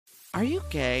Are you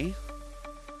gay?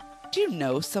 Do you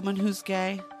know someone who's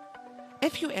gay?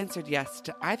 If you answered yes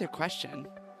to either question,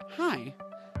 hi,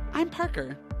 I'm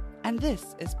Parker, and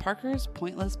this is Parker's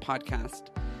Pointless Podcast,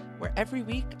 where every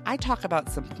week I talk about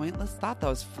some pointless thought that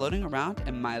was floating around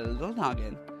in my little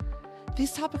noggin.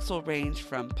 These topics will range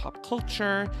from pop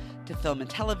culture, to film and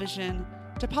television,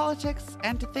 to politics,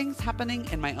 and to things happening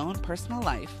in my own personal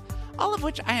life, all of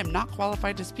which I am not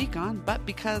qualified to speak on, but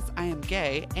because I am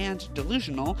gay and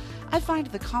delusional, I find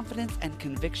the confidence and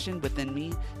conviction within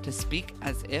me to speak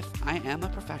as if I am a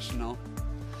professional.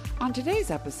 On today's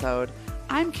episode,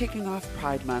 I'm kicking off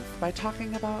Pride Month by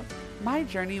talking about my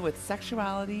journey with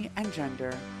sexuality and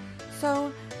gender.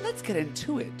 So let's get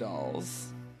into it, dolls.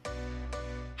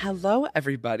 Hello,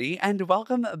 everybody, and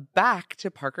welcome back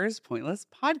to Parker's Pointless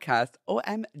Podcast.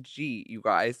 OMG, you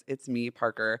guys, it's me,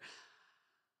 Parker.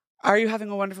 Are you having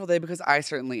a wonderful day? Because I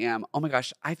certainly am. Oh my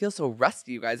gosh, I feel so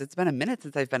rusty, you guys. It's been a minute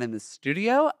since I've been in the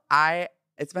studio.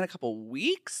 It's been a couple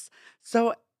weeks,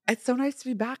 so it's so nice to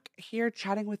be back here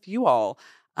chatting with you all.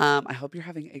 I hope you're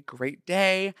having a great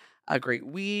day, a great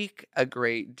week, a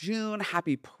great June.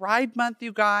 Happy Pride Month,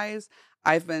 you guys.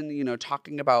 I've been,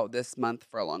 talking about this month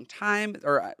for a long time,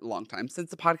 since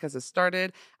the podcast has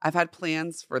started. I've had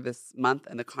plans for this month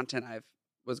and the content I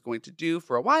was going to do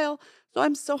for a while. So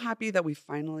I'm so happy that we've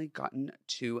finally gotten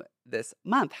to this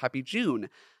month. Happy June.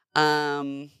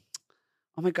 Oh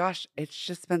my gosh, it's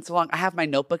just been so long. I have my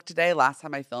notebook today. Last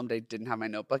time I filmed, I didn't have my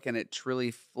notebook and it truly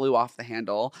flew off the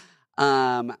handle.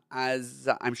 As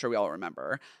I'm sure we all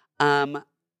remember.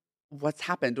 What's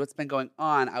happened? What's been going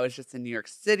on? I was just in New York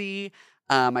City.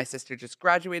 My sister just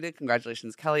graduated.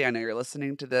 Congratulations, Kelly. I know you're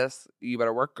listening to this. You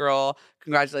better work, girl.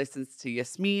 Congratulations to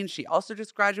Yasmin. She also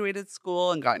just graduated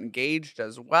school and got engaged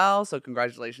as well. So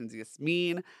congratulations,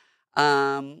 Yasmin.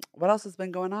 What else has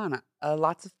been going on?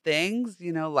 Lots of things.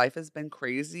 Life has been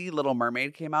crazy. Little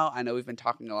Mermaid came out. I know we've been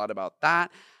talking a lot about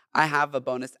that. I have a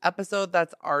bonus episode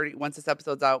that's already, once this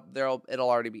episode's out, it'll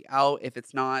already be out. If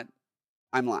it's not,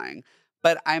 I'm lying.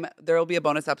 But there will be a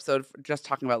bonus episode just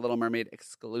talking about Little Mermaid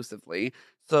exclusively.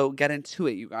 So get into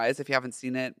it, you guys. If you haven't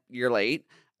seen it, you're late.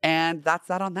 And that's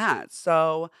that on that.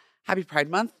 So happy Pride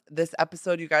Month. This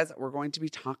episode, you guys, we're going to be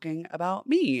talking about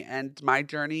me and my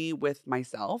journey with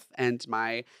myself and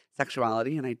my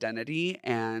sexuality and identity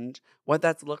and what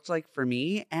that's looked like for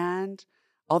me and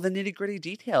all the nitty-gritty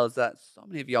details that so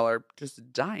many of y'all are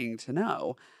just dying to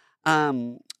know.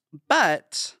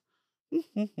 But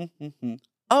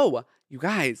oh, you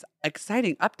guys,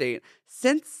 exciting update.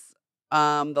 Since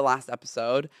the last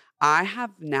episode, I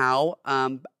have now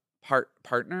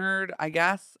partnered, I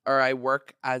guess, or I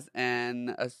work as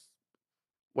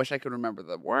wish I could remember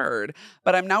the word,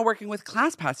 but I'm now working with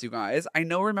ClassPass, you guys.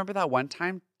 Remember that one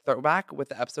time throwback with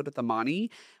the episode with Amani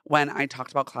when I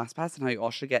talked about ClassPass and how you all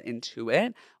should get into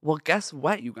it? Well, guess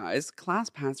what, you guys?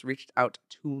 ClassPass reached out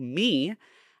to me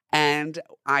and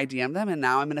I DM'd them, and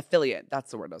now I'm an affiliate. That's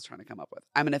the word I was trying to come up with.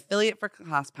 I'm an affiliate for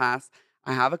ClassPass.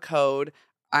 I have a code.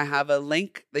 I have a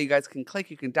link that you guys can click.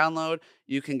 You can download.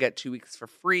 You can get 2 weeks for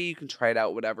free. You can try it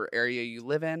out whatever area you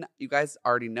live in. You guys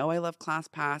already know I love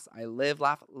ClassPass. I live,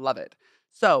 laugh, love it.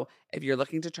 So if you're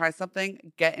looking to try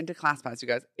something, get into ClassPass, you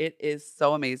guys. It is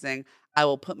so amazing. I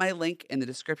will put my link in the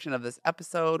description of this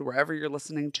episode. Wherever you're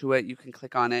listening to it, you can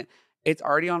click on it. It's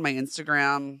already on my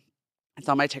Instagram. It's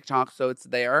on my TikTok, so it's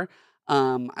there.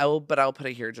 I'll put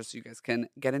it here just so you guys can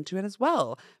get into it as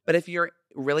well. But if you're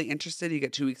really interested, you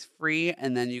get 2 weeks free,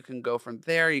 and then you can go from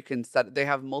there. You can they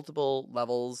have multiple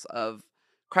levels of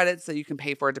credits that you can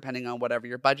pay for depending on whatever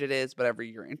your budget is, whatever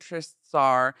your interests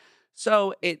are.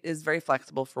 So it is very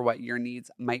flexible for what your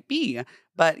needs might be.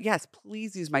 But yes,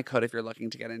 please use my code if you're looking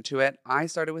to get into it. I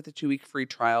started with a 2-week free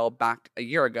trial back a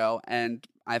year ago, and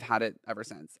I've had it ever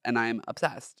since, and I'm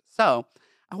obsessed. So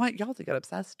I want y'all to get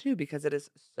obsessed too because it is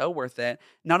so worth it.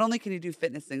 Not only can you do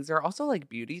fitness things, there are also like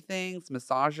beauty things,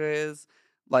 massages,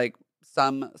 like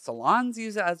some salons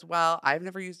use it as well. I've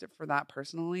never used it for that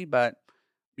personally, but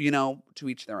to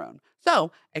each their own.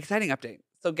 So exciting update.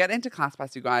 So get into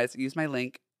ClassPass, you guys. Use my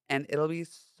link and it'll be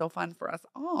so fun for us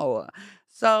all.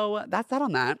 So that's that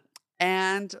on that.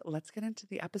 And let's get into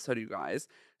the episode, you guys.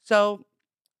 So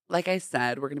like I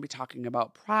said, we're going to be talking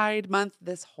about Pride Month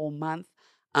this whole month.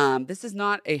 This is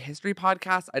not a history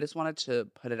podcast. I just wanted to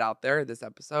put it out there, this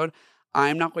episode.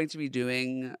 I'm not going to be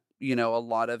doing, a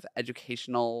lot of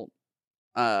educational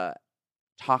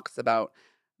talks about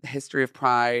the history of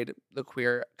Pride, the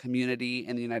queer community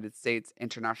in the United States,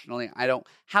 internationally. I don't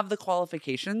have the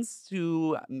qualifications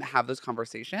to have those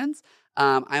conversations.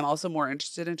 I'm also more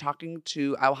interested in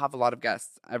I will have a lot of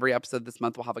guests. Every episode this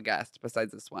month will have a guest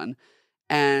besides this one.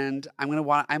 And I'm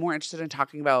more interested in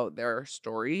talking about their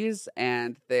stories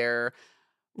and their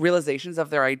realizations of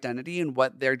their identity and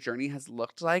what their journey has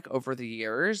looked like over the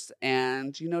years.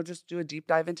 And, just do a deep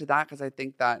dive into that because I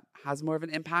think that has more of an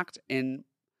impact in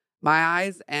my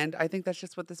eyes. And I think that's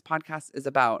just what this podcast is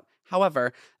about.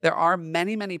 However, there are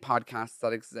many, many podcasts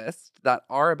that exist that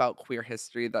are about queer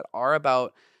history, that are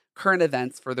about current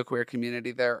events for the queer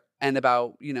community there and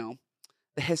about, the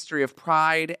history of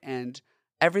pride and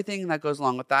everything that goes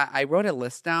along with that. I wrote a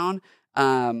list down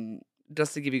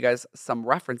just to give you guys some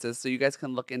references so you guys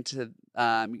can look into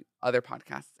other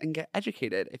podcasts and get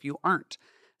educated if you aren't.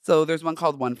 So there's one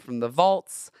called One from the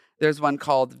Vaults. There's one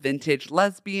called Vintage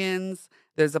Lesbians.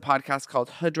 There's a podcast called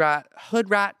Hood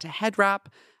Rat to Head Wrap.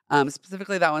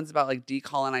 Specifically, that one's about like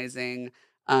decolonizing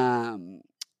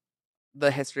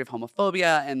the history of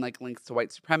homophobia and like links to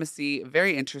white supremacy.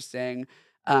 Very interesting.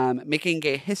 Making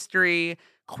Gay History,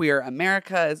 Queer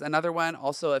America is another one.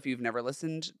 Also, if you've never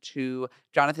listened to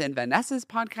Jonathan Van Ness's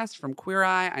podcast from Queer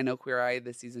Eye, I know Queer Eye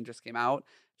this season just came out.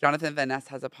 Jonathan Van Ness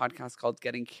has a podcast called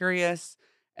Getting Curious.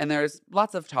 And there's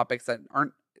lots of topics that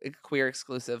aren't queer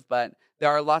exclusive, but there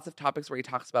are lots of topics where he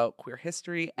talks about queer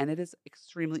history, and it is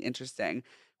extremely interesting.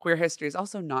 Queer history is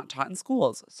also not taught in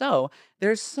schools. So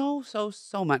there's so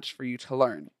much for you to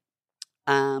learn.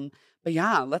 But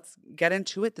yeah, let's get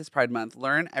into it this Pride Month.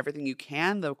 Learn everything you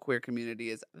can. The queer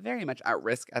community is very much at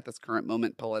risk at this current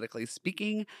moment, politically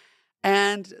speaking.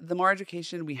 And the more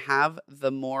education we have,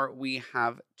 the more we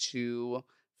have to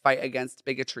fight against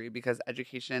bigotry, because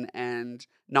education and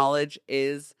knowledge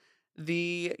is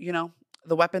the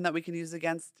weapon that we can use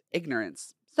against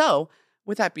ignorance. So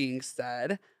with that being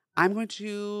said, I'm going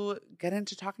to get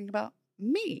into talking about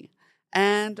me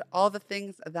and all the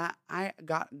things that I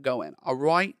got going. All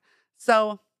right.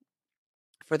 So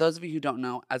for those of you who don't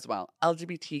know as well,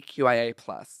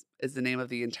 LGBTQIA+ is the name of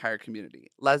the entire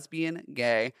community. Lesbian,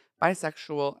 gay,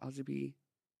 bisexual, LGBT,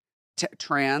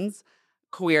 trans,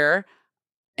 queer,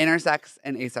 intersex,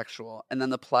 and asexual. And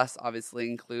then the plus obviously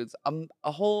includes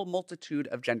a whole multitude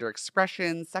of gender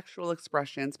expressions, sexual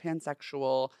expressions,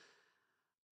 pansexual,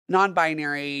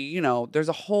 non-binary, there's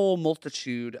a whole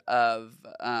multitude of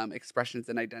expressions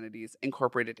and identities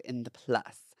incorporated in the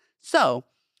plus. So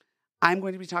I'm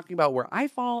going to be talking about where I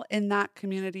fall in that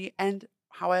community and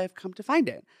how I've come to find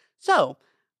it. So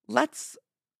let's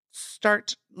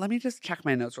start. Let me just check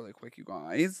my notes really quick, you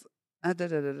guys.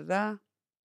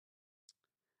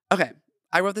 Okay,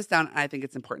 I wrote this down and I think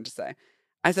it's important to say.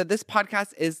 I said this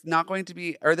podcast is going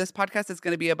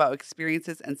to be about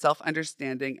experiences and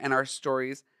self-understanding and our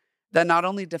stories that not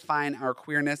only define our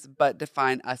queerness, but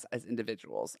define us as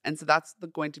individuals. And so that's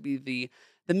going to be the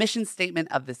mission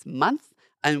statement of this month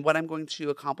and what I'm going to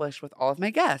accomplish with all of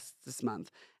my guests this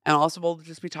month. And also we'll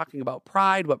just be talking about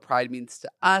pride, what pride means to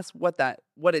us, what it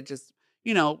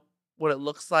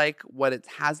looks like, what it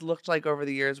has looked like over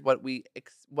the years, what we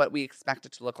expect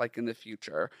it to look like in the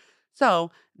future.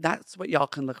 So that's what y'all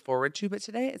can look forward to. But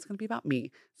today it's going to be about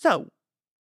me. So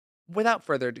without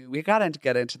further ado, we got to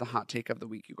get into the hot take of the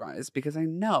week, you guys, because I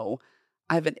know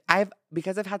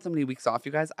because I've had so many weeks off,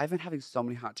 you guys, I've been having so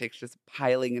many hot takes just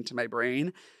piling into my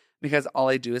brain because all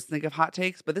I do is think of hot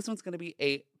takes. But this one's going to be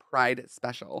a Pride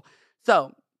special.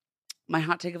 So my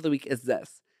hot take of the week is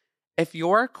this. If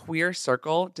your queer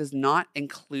circle does not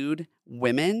include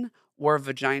women or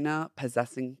vagina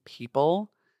possessing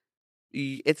people,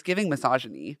 it's giving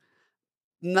misogyny.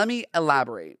 Let me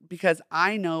elaborate, because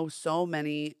I know so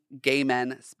many gay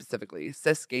men, specifically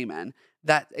cis gay men,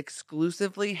 that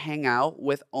exclusively hang out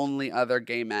with only other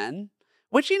gay men,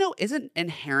 which, isn't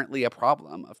inherently a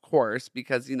problem, of course,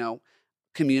 because,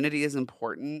 community is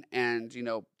important and,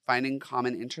 finding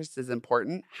common interests is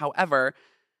important. However,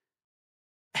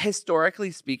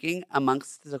 historically speaking,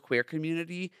 amongst the queer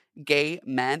community, gay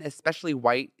men, especially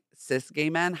white cis gay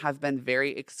men, have been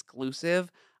very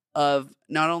exclusive of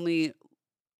not only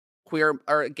queer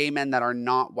or gay men that are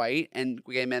not white and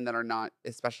gay men that are not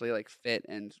especially like fit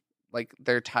and like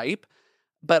their type,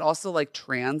 but also like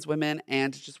trans women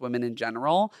and just women in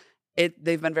general.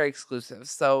 They've been very exclusive.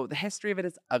 So the history of it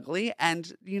is ugly,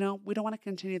 and we don't want to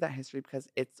continue that history because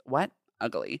it's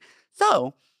ugly.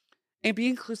 So, and be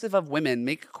inclusive of women,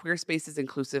 make queer spaces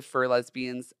inclusive for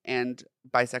lesbians and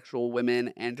bisexual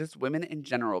women and just women in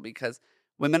general, because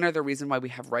women are the reason why we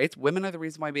have rights. Women are the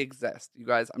reason why we exist. You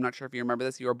guys, I'm not sure if you remember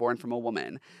this. You were born from a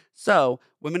woman. So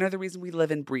women are the reason we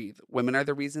live and breathe. Women are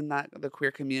the reason that the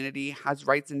queer community has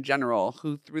rights in general.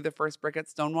 Who threw the first brick at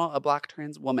Stonewall? A Black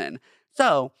trans woman.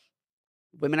 So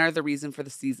women are the reason for the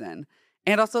season.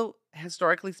 And also,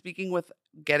 historically speaking, with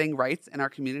getting rights in our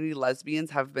community,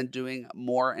 lesbians have been doing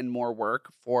more and more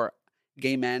work for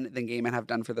gay men than gay men have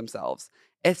done for themselves,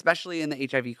 especially in the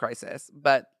HIV crisis.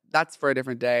 But that's for a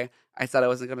different day. I said I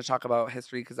wasn't going to talk about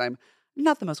history because I'm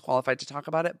not the most qualified to talk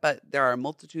about it, but there are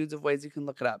multitudes of ways you can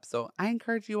look it up. So I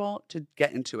encourage you all to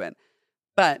get into it.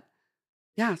 But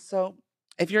yeah, so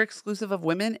if you're exclusive of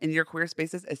women in your queer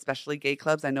spaces, especially gay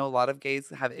clubs, I know a lot of gays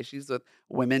have issues with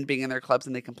women being in their clubs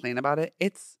and they complain about it.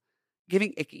 It's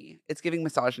giving icky. It's giving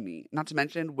misogyny. Not to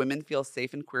mention, women feel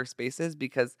safe in queer spaces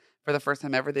because for the first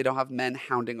time ever, they don't have men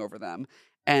hounding over them.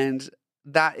 And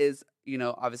that is,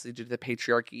 obviously due to the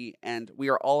patriarchy. And we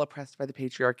are all oppressed by the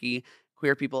patriarchy,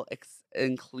 queer people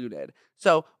included.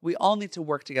 So we all need to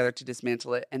work together to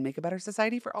dismantle it and make a better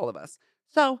society for all of us.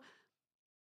 So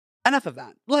enough of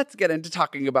that. Let's get into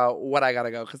talking about what I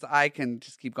gotta go because I can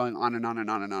just keep going on and on and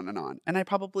on and on and on. And I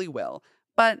probably will.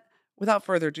 But without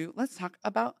further ado, let's talk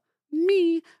about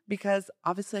me because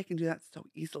obviously I can do that so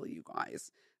easily, you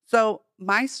guys. So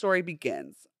my story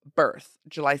begins birth,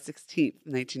 July 16th,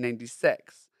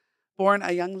 1996. Born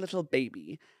a young little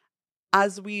baby.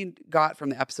 As we got from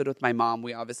the episode with my mom,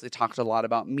 we obviously talked a lot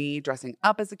about me dressing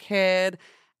up as a kid.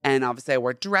 And obviously I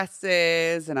wore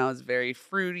dresses and I was very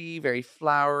fruity, very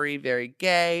flowery, very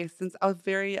gay since I was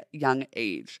very young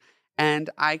age. And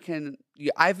I've been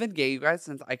gay, you guys,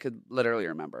 since I could literally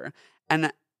remember.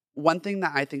 And one thing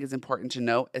that I think is important to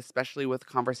note, especially with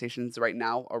conversations right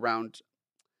now around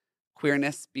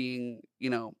queerness being,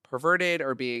 perverted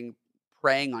or being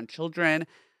preying on children,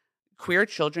 queer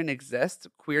children exist.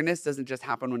 Queerness doesn't just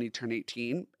happen when you turn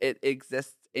 18. It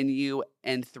exists in you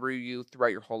and through you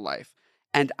throughout your whole life.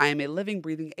 And I am a living,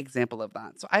 breathing example of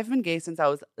that. So I've been gay since I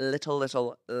was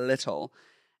little,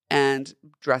 and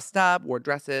dressed up, wore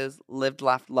dresses, lived,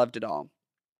 laughed, loved it all.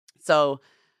 So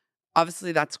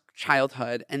obviously that's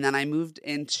childhood. And then I moved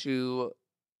into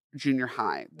junior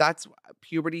high. That's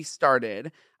puberty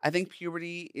started. I think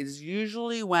puberty is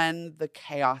usually when the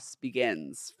chaos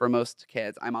begins for most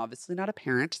kids. I'm obviously not a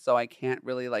parent, so I can't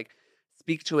really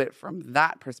speak to it from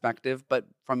that perspective, but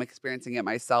from experiencing it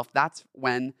myself, that's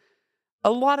when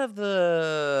a lot of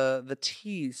the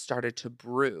tea started to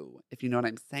brew, if you know what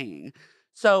I'm saying.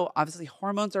 So obviously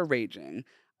hormones are raging.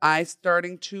 I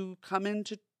starting to come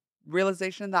into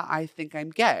realization that I think I'm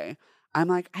gay. I'm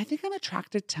like, I think I'm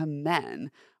attracted to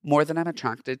men more than I'm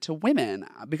attracted to women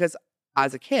because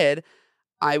as a kid,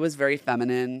 I was very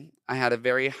feminine. I had a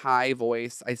very high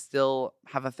voice. I still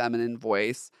have a feminine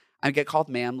voice. I get called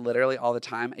ma'am literally all the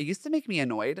time. It used to make me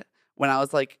annoyed when I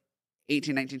was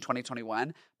 18, 19, 20,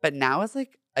 21. But now as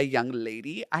a young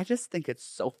lady, I just think it's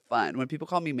so fun. When people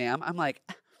call me ma'am, I'm like,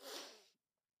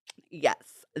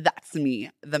 yes, that's me,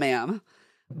 the ma'am.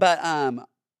 But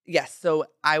yes, so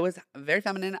I was very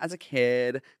feminine as a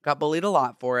kid, got bullied a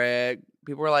lot for it.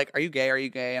 People were like, are you gay? Are you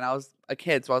gay? And I was a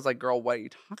kid, so I was like, girl, what are you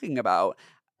talking about?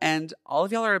 And all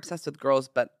of y'all are obsessed with girls,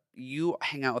 but you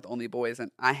hang out with only boys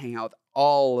and I hang out with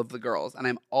all of the girls and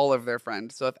I'm all of their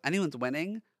friends. So if anyone's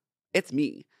winning, it's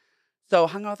me. So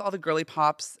hung out with all the girly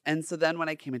pops. And so then when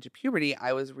I came into puberty,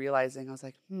 I was realizing, I was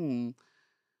like,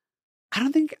 I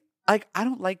don't think, I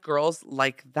don't like girls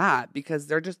like that because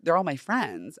they're all my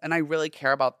friends. And I really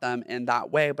care about them in that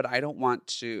way, but I don't want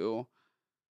to,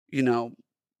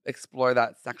 explore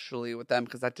that sexually with them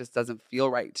because that just doesn't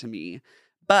feel right to me.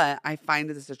 But I find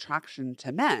this attraction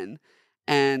to men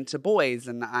and to boys,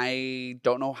 and I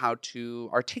don't know how to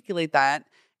articulate that.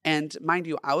 And mind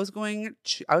you, I was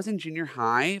in junior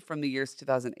high from the years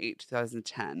 2008,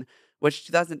 2010, which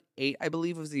 2008, I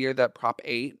believe, was the year that Prop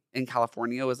 8 in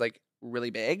California was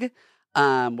really big,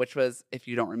 which was, if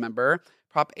you don't remember,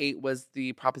 Prop 8 was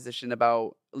the proposition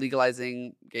about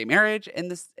legalizing gay marriage in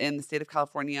the state of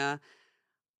California.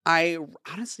 I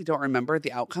honestly don't remember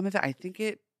the outcome of it. I think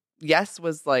yes,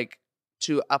 was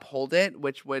to uphold it,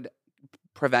 which would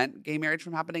prevent gay marriage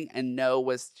from happening, and no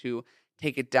was to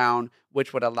take it down,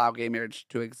 which would allow gay marriage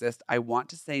to exist. I want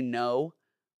to say no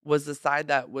was the side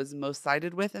that was most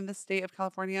sided with in the state of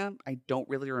California. I don't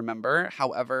really remember.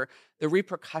 However, the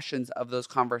repercussions of those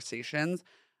conversations,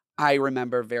 I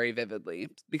remember very vividly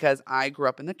because I grew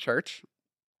up in the church.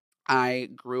 I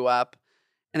grew up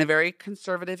in a very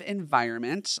conservative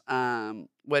environment,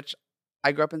 which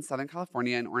I grew up in Southern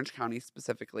California, in Orange County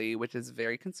specifically, which is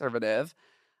very conservative.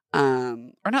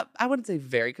 Or not, I wouldn't say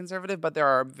very conservative, but there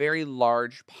are very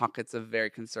large pockets of very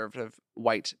conservative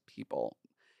white people.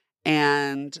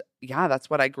 And yeah, that's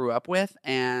what I grew up with.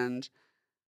 And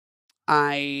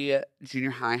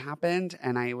junior high happened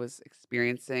and I was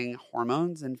experiencing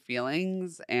hormones and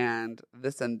feelings and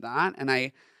this and that. And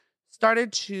I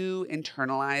started to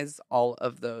internalize all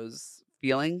of those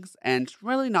feelings and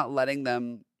really not letting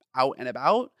them out and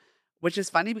about, which is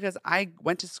funny because I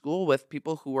went to school with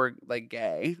people who were like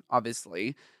gay,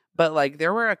 obviously, but like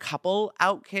there were a couple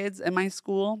out kids in my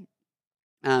school,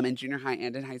 in junior high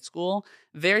and in high school.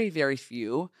 Very, very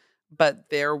few, but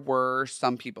there were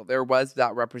some people. There was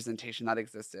that representation that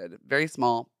existed. Very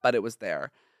small, but it was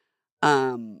there.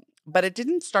 But it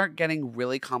didn't start getting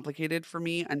really complicated for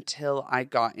me until I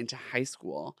got into high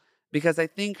school, because I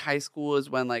think high school is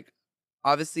when, like,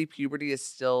 obviously puberty is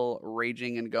still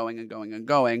raging and going and going and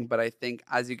going, but I think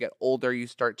as you get older you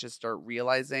start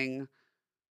realizing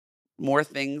more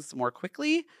things more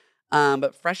quickly.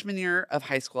 But freshman year of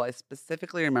high school, I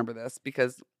specifically remember this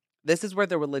because this is where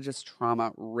the religious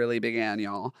trauma really began,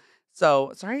 y'all.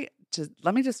 So,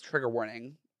 let me just trigger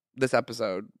warning this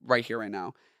episode right here, right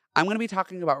now. I'm going to be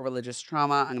talking about religious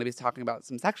trauma. I'm going to be talking about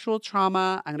some sexual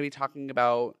trauma. I'm going to be talking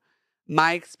about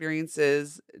my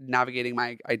experiences navigating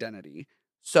my identity.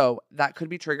 So, that could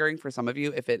be triggering for some of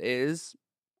you. If it is,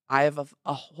 I have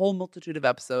a whole multitude of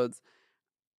episodes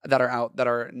that are out that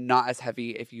are not as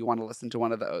heavy. If you want to listen to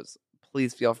one of those,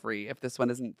 please feel free. If this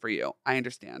one isn't for you, I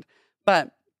understand.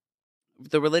 But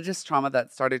the religious trauma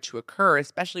that started to occur,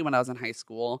 especially when I was in high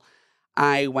school,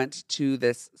 I went to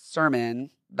this sermon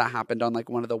that happened on like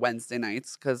one of the Wednesday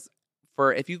nights. Because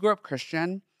for if you grew up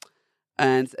Christian,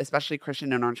 and especially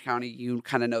Christian in Orange County, you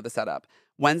kind of know the setup.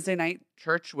 Wednesday night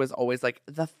church was always like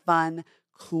the fun,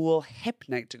 cool, hip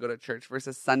night to go to church,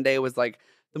 versus Sunday was like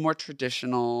the more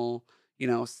traditional,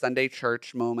 Sunday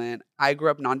church moment. I grew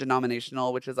up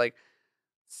non-denominational, which is like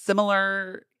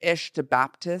similar-ish to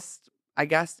Baptist, I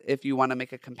guess, if you want to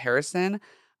make a comparison.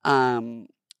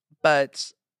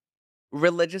 But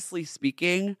religiously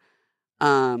speaking,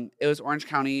 it was Orange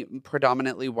County,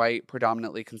 predominantly white,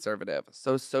 predominantly conservative.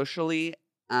 So socially,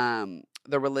 the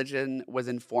religion was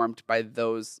informed by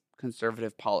those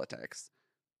conservative politics.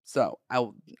 So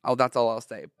I'll that's all I'll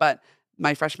say. But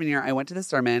my freshman year, I went to the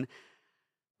sermon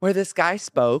where this guy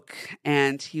spoke,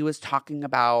 and he was talking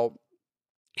about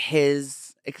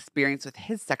his experience with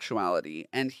his sexuality,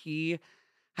 and he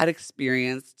had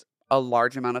experienced a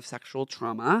large amount of sexual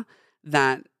trauma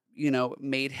that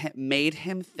made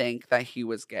him think that he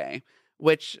was gay,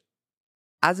 which,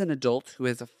 as an adult who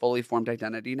has a fully formed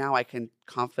identity now, I can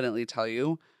confidently tell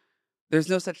you there's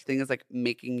no such thing as like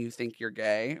making you think you're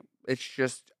gay. It's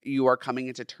just you are coming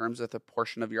into terms with a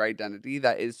portion of your identity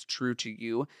that is true to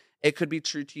you. It could be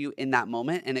true to you in that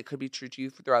moment, and it could be true to you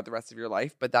throughout the rest of your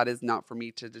life, but that is not for me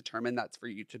to determine. That's for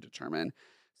you to determine.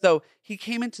 So he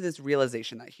came into this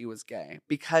realization that he was gay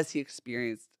because he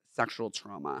experienced sexual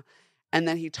trauma. And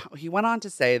then he went on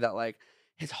to say that like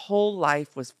his whole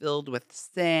life was filled with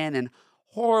sin and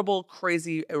horrible,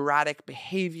 crazy, erratic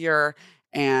behavior.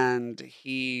 And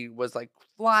he was like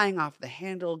flying off the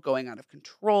handle, going out of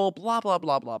control, blah, blah,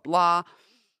 blah, blah, blah.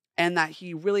 And that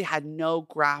he really had no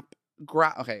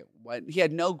he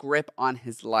had no grip on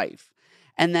his life.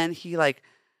 And then he like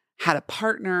had a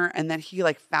partner, and then he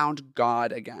like found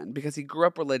God again because he grew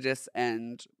up religious,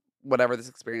 and whatever this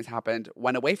experience happened,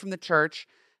 went away from the church,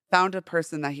 found a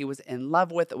person that he was in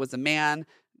love with. It was a man,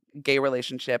 gay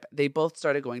relationship. They both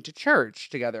started going to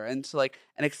church together, and to like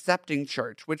an accepting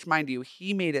church, which, mind you,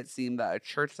 he made it seem that a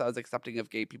church that was accepting of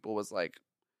gay people was like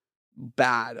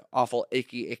bad, awful,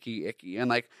 icky, icky, icky. And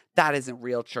like that isn't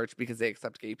real church because they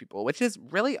accept gay people, which is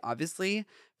really obviously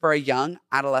for a young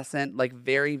adolescent, like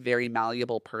very, very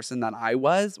malleable person that I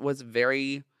was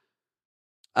very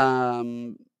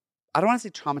I don't want to say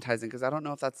traumatizing because I don't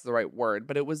know if that's the right word,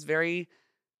 but it was very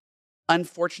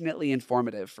unfortunately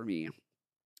informative for me.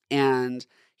 And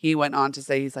he went on to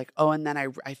say, he's like, oh, and then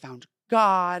I found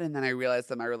God, and then I realized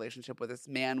that my relationship with this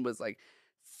man was like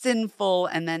sinful,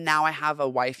 and then now I have a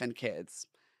wife and kids.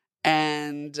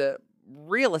 And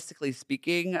realistically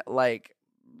speaking, like,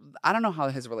 I don't know how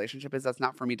his relationship is. That's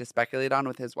not for me to speculate on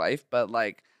with his wife, but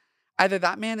like either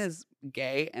that man is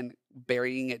gay and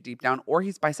burying it deep down, or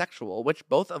he's bisexual, which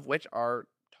both of which are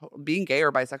being gay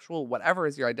or bisexual, whatever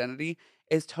is your identity,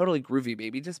 is totally groovy,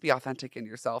 baby. Just be authentic in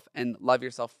yourself and love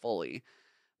yourself fully.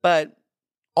 But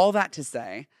all that to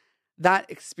say, that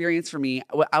experience for me,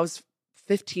 I was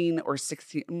 15 or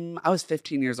 16. I was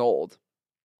 15 years old,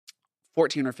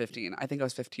 14 or 15. I think I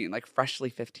was 15, like freshly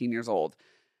 15 years old.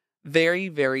 Very,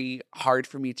 very hard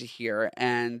for me to hear.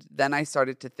 And then I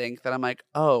started to think that I'm like,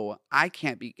 oh, I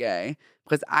can't be gay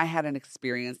because I hadn't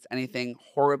experienced anything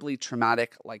horribly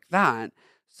traumatic like that.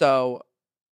 So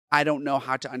I don't know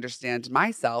how to understand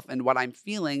myself and what I'm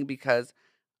feeling, because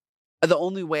the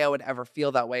only way I would ever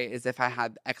feel that way is if I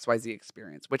had XYZ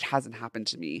experience, which hasn't happened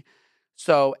to me.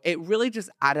 So it really just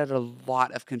added a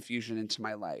lot of confusion into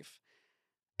my life.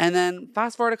 And then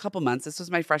fast forward a couple months, this was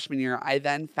my freshman year, I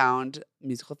then found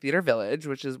Musical Theater Village,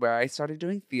 which is where I started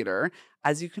doing theater.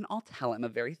 As you can all tell, I'm a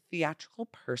very theatrical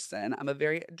person. I'm a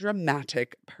very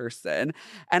dramatic person.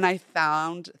 And I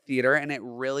found theater, and it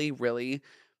really, really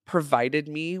provided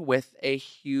me with a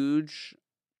huge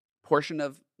portion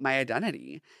of my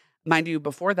identity. Mind you,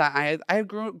 before that, I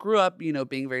grew up,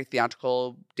 being very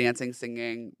theatrical, dancing,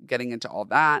 singing, getting into all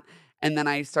that. And then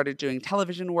I started doing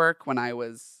television work when I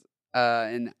was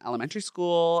in elementary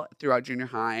school, throughout junior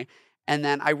high. And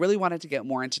then I really wanted to get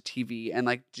more into TV and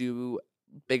like do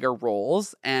bigger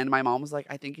roles. And my mom was like,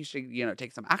 I think you should,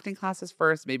 take some acting classes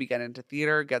first, maybe get into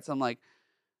theater, get some like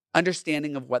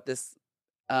understanding of what this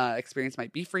experience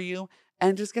might be for you,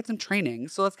 and just get some training.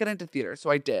 So let's get into theater. So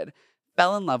I did,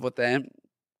 fell in love with it.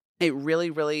 It really,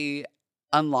 really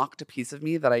unlocked a piece of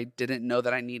me that I didn't know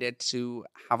that I needed to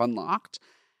have unlocked.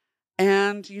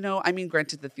 And,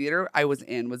 granted, the theater I was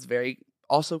in was very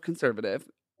also conservative,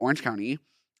 Orange County,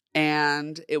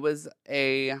 and it was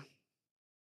a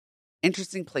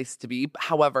interesting place to be.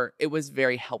 However, it was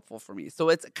very helpful for me. So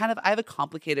it's kind of, I have a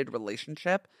complicated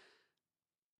relationship.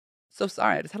 So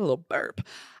sorry, I just had a little burp.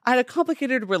 I had a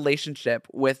complicated relationship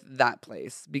with that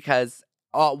place because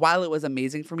while it was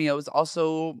amazing for me, it was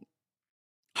also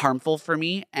harmful for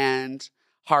me and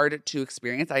hard to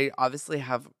experience. I obviously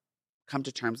have come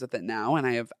to terms with it now, and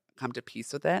I have come to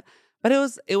peace with it. But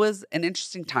it was an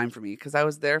interesting time for me because I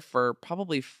was there for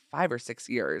probably 5 or 6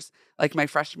 years. Like my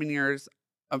freshman,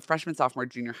 sophomore,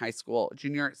 junior high school,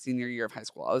 junior, senior year of high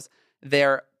school. I was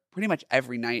there pretty much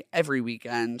every night, every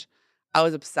weekend. I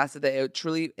was obsessed with it.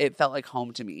 It felt like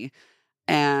home to me.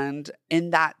 And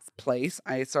in that place,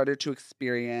 I started to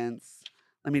experience,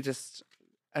 let me just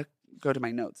go to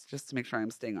my notes just to make sure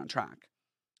I'm staying on track.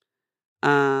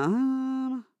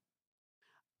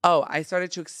 I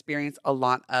started to experience a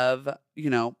lot of,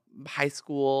 high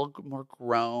school, more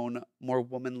grown, more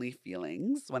womanly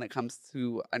feelings when it comes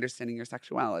to understanding your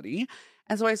sexuality.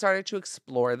 And so I started to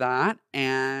explore that,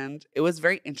 and it was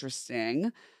very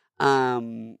interesting.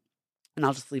 And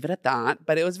I'll just leave it at that.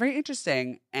 But it was very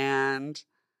interesting, and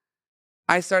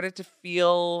I started to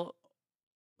feel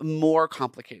more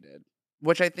complicated,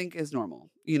 which I think is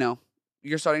normal.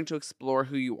 You're starting to explore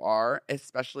who you are,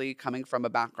 especially coming from a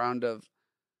background of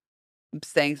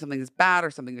saying something is bad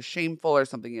or something is shameful or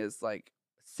something is like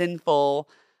sinful.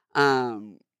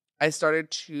 I started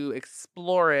to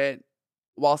explore it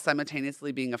while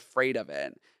simultaneously being afraid of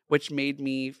it, which made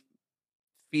me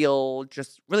feel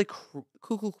just really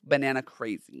cuckoo banana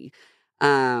crazy.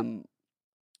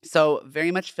 So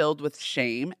very much filled with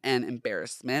shame and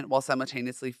embarrassment while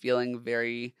simultaneously feeling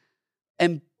very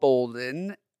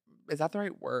emboldened. Is that the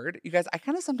right word? You guys, I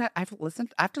kind of sometimes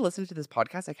after listening to this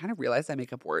podcast, I kind of realize I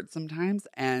make up words sometimes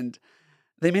and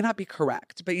they may not be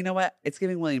correct, but you know what? It's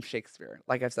giving William Shakespeare.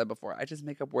 Like I've said before, I just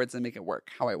make up words and make it work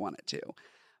how I want it to.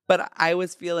 But I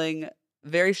was feeling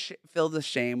very filled with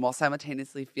shame while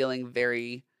simultaneously feeling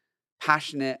very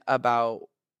passionate about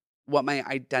what my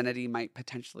identity might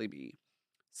potentially be.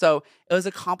 So it was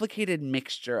a complicated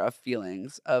mixture of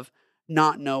feelings of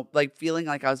feeling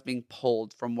like I was being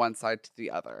pulled from one side to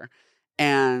the other.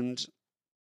 And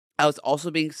I was also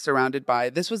being surrounded by,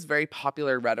 this was very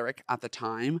popular rhetoric at the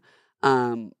time,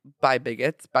 by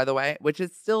bigots, by the way, which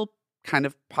is still kind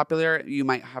of popular. You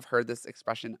might have heard this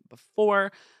expression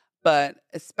before, but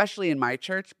especially in my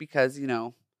church, because,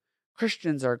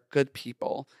 Christians are good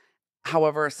people.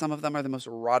 However, some of them are the most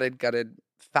rotted, gutted,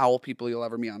 foul people you'll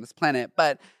ever meet on this planet.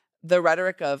 But the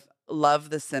rhetoric of love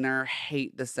the sinner,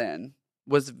 hate the sin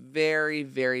was very,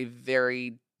 very,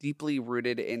 very deeply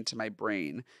rooted into my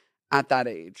brain at that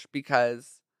age,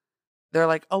 because they're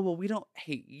like, oh, well, we don't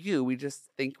hate you. We just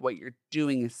think what you're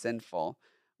doing is sinful.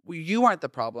 You aren't the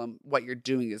problem. What you're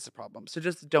doing is the problem. So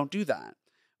just don't do that.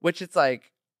 Which it's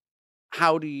like,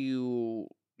 how do you,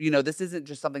 this isn't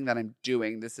just something that I'm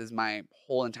doing. This is my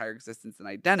whole entire existence and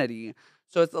identity.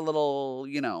 So it's a little,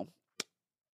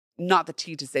 not the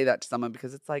tea to say that to someone,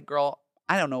 because it's like, girl,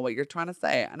 I don't know what you're trying to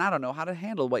say, and I don't know how to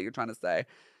handle what you're trying to say.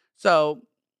 So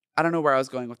I don't know where I was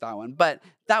going with that one, but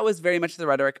that was very much the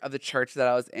rhetoric of the church that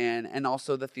I was in, and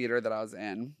also the theater that I was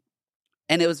in.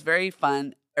 And it was very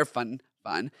fun. It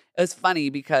was funny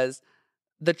because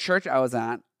the church I was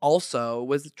at also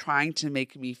was trying to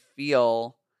make me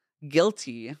feel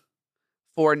guilty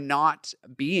for not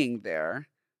being there.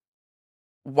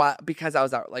 Because I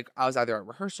was either at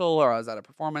rehearsal, or I was at a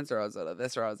performance, or I was out of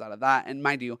this, or I was out of that. And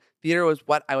mind you, theater was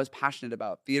what I was passionate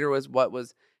about. Theater was what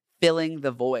was filling the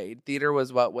void. Theater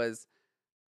was what was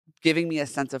giving me a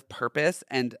sense of purpose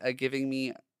and giving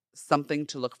me something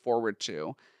to look forward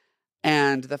to.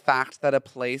 And the fact that a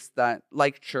place that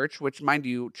like church, which mind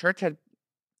you, church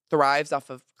thrives off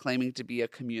of claiming to be a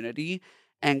community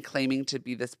and claiming to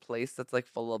be this place that's like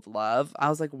full of love. I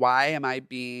was like, why am I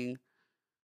being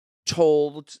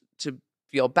told to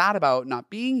feel bad about not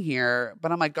being here?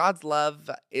 But I'm like, God's love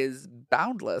is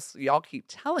boundless. Y'all keep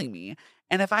telling me.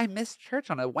 And if I miss church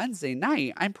on a Wednesday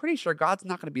night, I'm pretty sure God's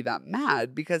not going to be that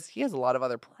mad because he has a lot of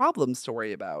other problems to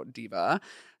worry about, Diva.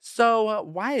 So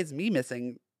why is me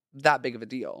missing that big of a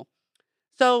deal?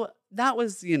 So that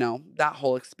was, that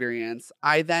whole experience.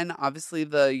 I then, obviously,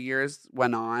 the years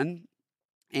went on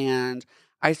and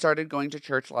I started going to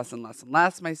church less and less and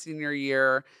less my senior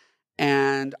year.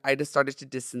 And I just started to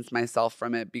distance myself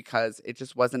from it because it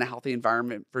just wasn't a healthy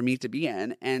environment for me to be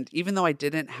in. And even though I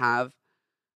didn't have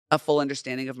a full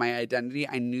understanding of my identity,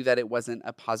 I knew that it wasn't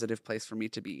a positive place for me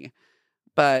to be.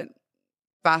 But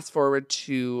fast forward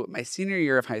to my senior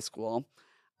year of high school,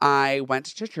 I went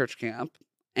to church camp,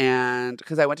 and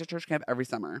because I went to church camp every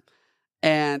summer.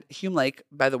 And Hume Lake,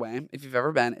 by the way, if you've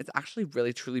ever been, it's actually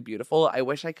really, truly beautiful. I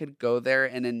wish I could go there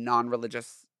in a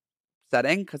non-religious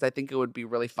setting because I think it would be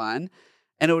really fun.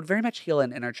 And it would very much heal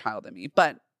an inner child in me.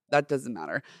 But that doesn't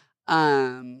matter.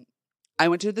 I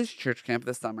went to this church camp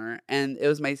this summer, and it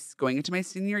was going into my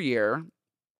senior year.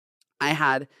 I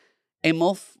had a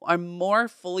more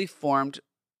fully formed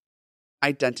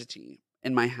identity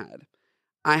in my head.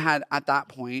 I had, at that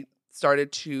point,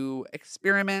 started to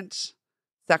experiment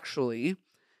sexually.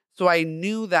 So I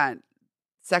knew that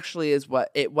sexually is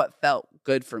what felt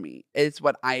good for me. It's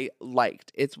what I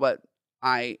liked. It's what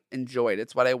I enjoyed.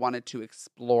 It's what I wanted to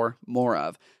explore more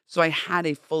of. So I had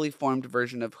a fully formed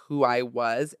version of who I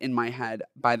was in my head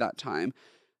by that time.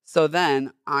 So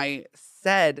then I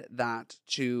said that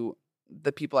to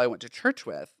the people I went to church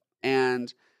with.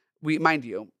 And mind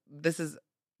you, this is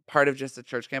part of just a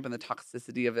church camp and the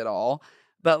toxicity of it all.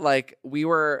 But like, we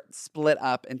were split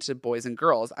up into boys and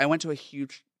girls. I went to a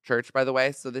huge church, by the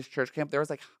way. So this church camp, there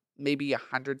was like maybe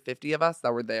 150 of us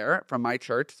that were there from my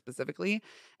church specifically.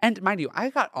 And mind you, I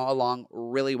got all along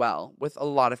really well with a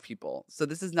lot of people. So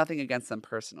this is nothing against them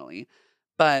personally.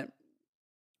 But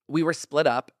we were split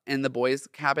up in the boys'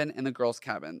 cabin and the girls'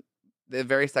 cabin. They're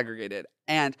very segregated.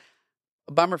 And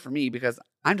a bummer for me because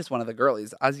I'm just one of the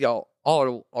girlies, as y'all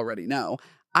all already know.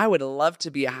 I would love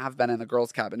to have been in the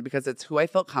girls' cabin because it's who I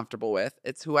felt comfortable with.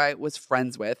 It's who I was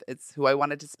friends with. It's who I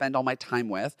wanted to spend all my time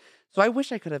with. So I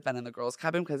wish I could have been in the girls'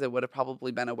 cabin because it would have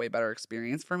probably been a way better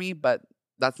experience for me, but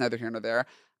that's neither here nor there.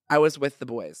 I was with the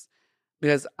boys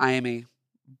because I am a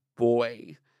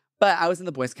boy. But I was in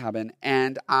the boys' cabin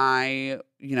and we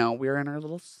were in our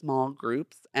little small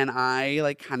groups and I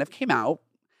like kind of came out,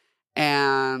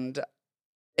 and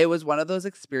it was one of those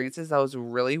experiences that was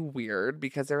really weird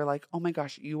because they were like, oh my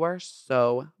gosh, you are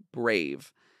so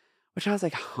brave. Which I was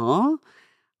like, huh?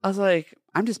 I was like,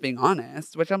 I'm just being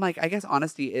honest. Which I'm like, I guess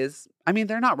honesty is,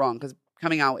 they're not wrong because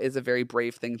coming out is a very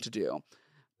brave thing to do.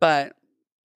 But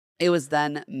it was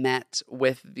then met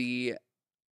with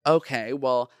okay,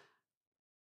 well,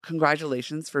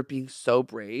 congratulations for being so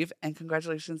brave and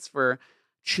congratulations for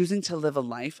choosing to live a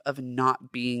life of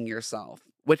not being yourself,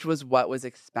 which was what was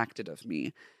expected of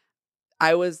me.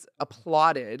 I was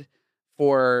applauded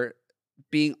for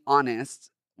being honest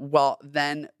while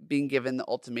then being given the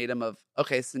ultimatum of,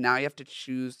 okay, so now you have to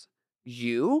choose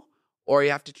you or you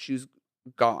have to choose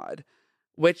God,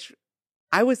 which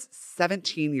I was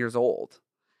 17 years old,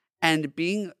 and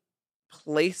being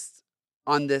placed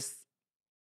on this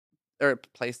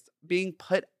being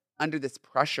put under this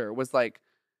pressure was like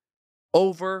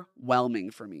overwhelming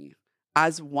for me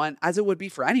as it would be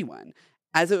for anyone.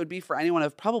 As it would be for anyone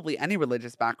of probably any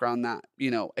religious background that,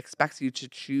 expects you to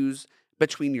choose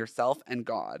between yourself and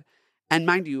God. And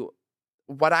mind you,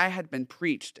 what I had been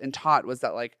preached and taught was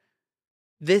that like,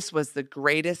 this was the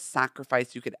greatest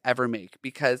sacrifice you could ever make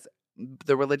because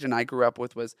the religion I grew up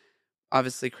with was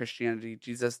obviously Christianity.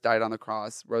 Jesus died on the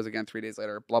cross, rose again 3 days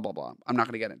later, blah, blah, blah. I'm not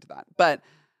going to get into that. But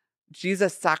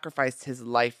Jesus sacrificed his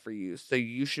life for you, so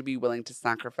you should be willing to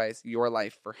sacrifice your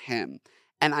life for him.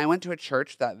 And I went to a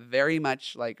church that very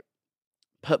much like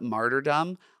put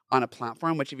martyrdom on a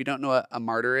platform, which if you don't know what a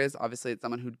martyr is, obviously it's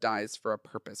someone who dies for a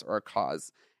purpose or a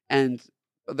cause. And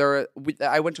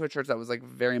I went to a church that was like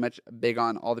very much big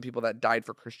on all the people that died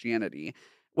for Christianity,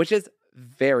 which is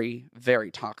very,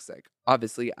 very toxic,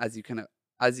 obviously, as you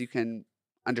can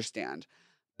understand.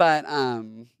 But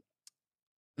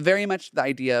very much the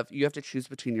idea of you have to choose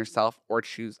between yourself or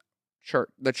choose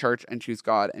the church and choose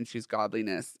God and choose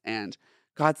godliness and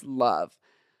God's love,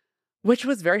 which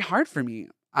was very hard for me,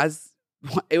 as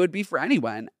it would be for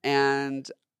anyone. And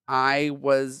I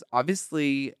was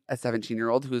obviously a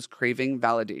 17-year-old who was craving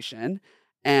validation,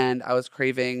 and I was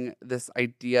craving this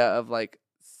idea of like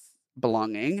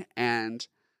belonging and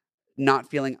not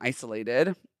feeling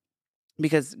isolated,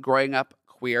 because growing up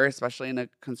queer, especially in a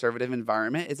conservative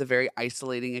environment, is a very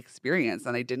isolating experience.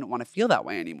 And I didn't want to feel that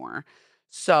way anymore.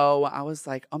 So I was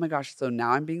like, oh my gosh, so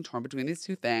now I'm being torn between these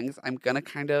two things. I'm going to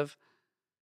kind of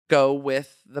go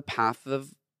with the path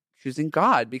of choosing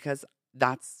God, because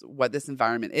that's what this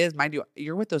environment is. Mind you,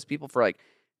 you're with those people for like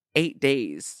 8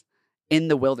 days in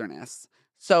the wilderness.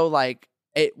 So like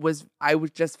I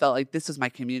would just felt like this was my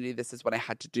community. This is what I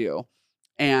had to do.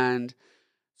 And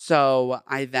so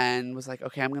I then was like,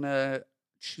 okay, I'm going to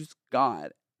choose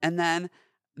God. And then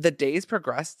the days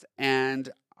progressed, and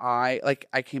I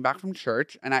came back from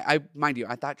church, and I mind you,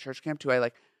 at that church camp too, I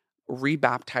like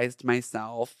rebaptized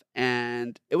myself,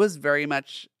 and it was very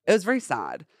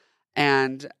sad.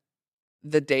 And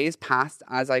the days passed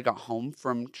as I got home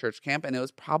from church camp, and it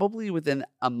was probably within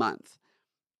a month.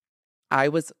 I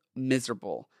was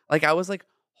miserable. Like I was like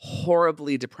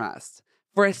horribly depressed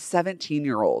for a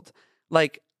 17-year-old.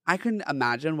 Like I couldn't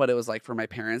imagine what it was like for my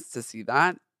parents to see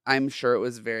that. I'm sure it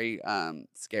was very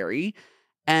scary.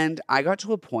 And I got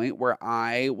to a point where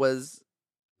I was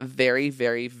very,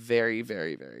 very, very,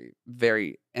 very, very,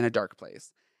 very in a dark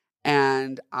place.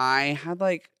 And I had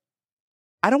like,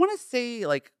 I don't want to say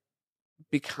like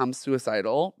become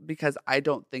suicidal, because I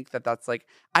don't think that that's like,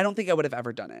 I don't think I would have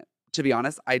ever done it. To be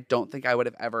honest, I don't think I would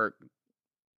have ever,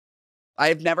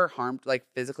 I've never harmed, like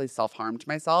physically self-harmed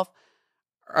myself,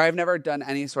 or I've never done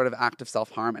any sort of act of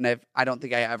self-harm. And I don't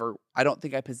think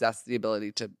I possess the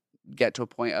ability to get to a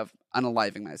point of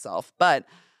unaliving myself. But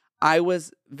I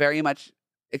was very much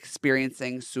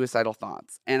experiencing suicidal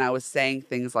thoughts, and I was saying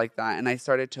things like that, and I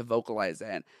started to vocalize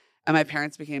it. And my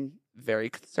parents became very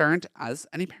concerned, as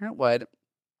any parent would.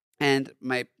 And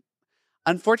my,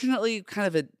 unfortunately, kind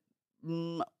of a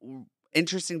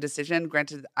interesting decision.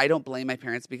 Granted, I don't blame my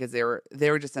parents, because they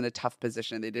were just in a tough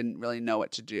position. They didn't really know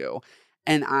what to do.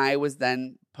 And I was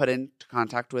then put into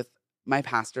contact with my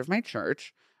pastor of my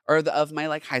church, or of my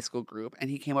like high school group. And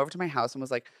he came over to my house and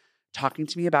was like talking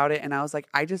to me about it. And I was like,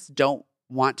 I just don't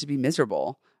want to be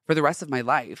miserable for the rest of my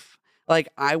life. Like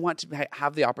I want to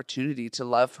have the opportunity to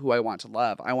love who I want to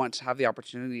love. I want to have the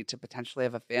opportunity to potentially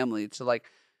have a family, to like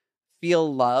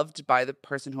feel loved by the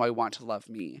person who I want to love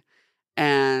me.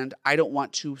 And I don't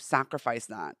want to sacrifice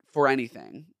that for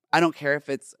anything. I don't care if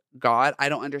it's God. I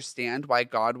don't understand why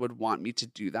God would want me to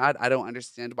do that. I don't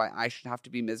understand why I should have to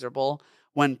be miserable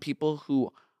when people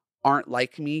who aren't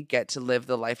like me get to live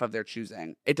the life of their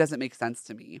choosing. It doesn't make sense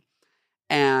to me.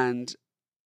 And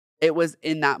it was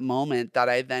in that moment that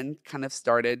I then kind of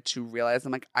started to realize,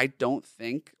 I'm like, I don't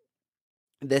think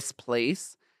this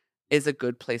place is a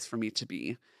good place for me to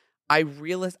be. I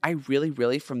realized I really,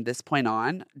 really, from this point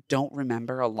on, don't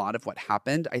remember a lot of what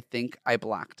happened. I think I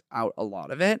blacked out a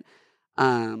lot of it.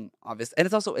 Obviously.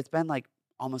 And it's been like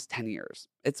almost 10 years.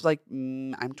 It's like,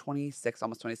 I'm 26,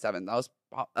 almost 27. That was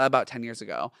about 10 years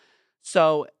ago.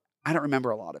 So I don't remember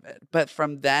a lot of it. But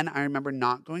from then, I remember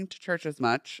not going to church as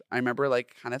much. I remember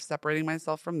like kind of separating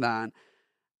myself from that.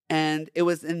 And it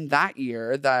was in that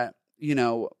year that,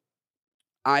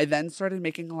 I then started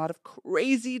making a lot of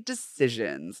crazy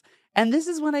decisions. And this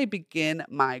is when I begin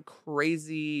my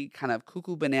crazy kind of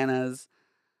cuckoo bananas,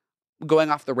 going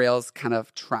off the rails kind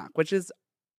of track, which is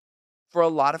for a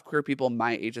lot of queer people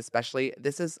my age especially.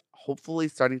 This is hopefully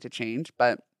starting to change,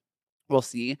 but we'll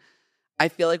see. I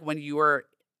feel like when you are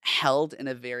held in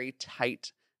a very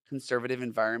tight conservative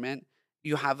environment,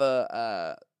 you have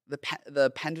the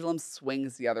pendulum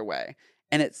swings the other way,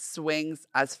 and it swings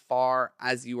as far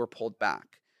as you were pulled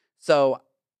back. So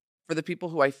for the people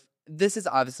who this is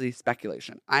obviously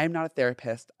speculation. I am not a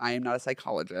therapist. I am not a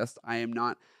psychologist. I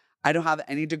don't have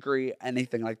any degree,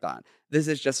 anything like that. This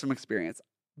is just from experience.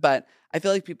 But I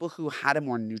feel like people who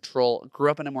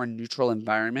grew up in a more neutral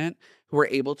environment, who were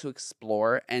able to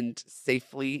explore and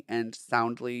safely and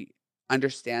soundly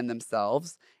understand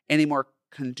themselves in a more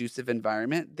conducive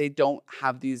environment, they don't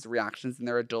have these reactions in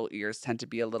their adult years, tend to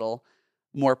be a little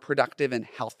more productive and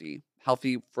healthy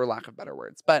for lack of better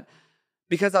words. But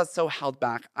because I was so held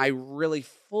back, I really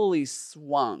fully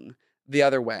swung the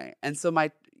other way. And so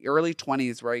my early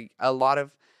 20s were a lot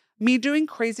of me doing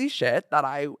crazy shit that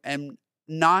I am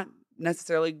not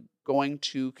necessarily going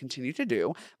to continue to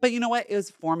do. But you know what? It was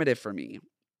formative for me.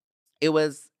 It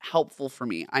was helpful for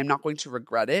me. I'm not going to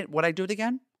regret it. Would I do it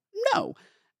again? No.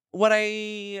 Would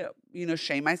I,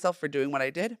 shame myself for doing what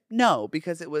I did? No,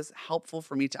 because it was helpful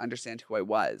for me to understand who I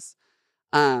was.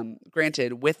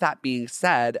 Granted, with that being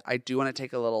said, I do want to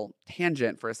take a little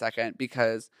tangent for a second,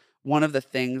 because one of the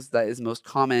things that is most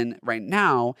common right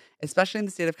now, especially in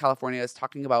the state of California, is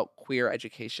talking about queer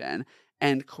education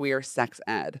and queer sex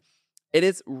ed. It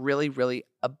is really, really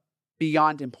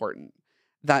beyond important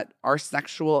that our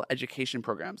sexual education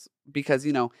programs, because,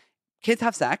 kids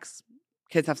have sex.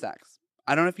 Kids have sex.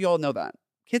 I don't know if you all know that.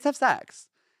 Kids have sex,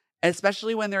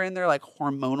 especially when they're in their like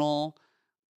hormonal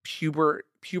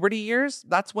puberty years.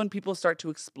 That's when people start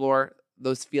to explore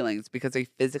those feelings because they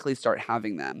physically start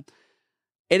having them.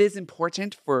 It is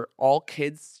important for all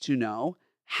kids to know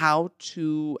how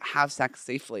to have sex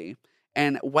safely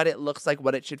and what it looks like,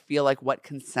 what it should feel like, what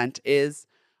consent is,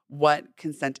 what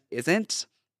consent isn't,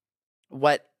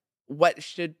 what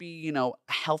should be, a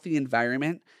healthy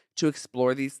environment to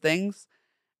explore these things.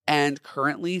 And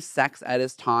currently, sex ed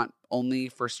is taught only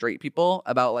for straight people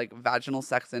about like vaginal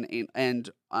sex and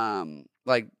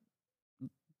like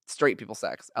straight people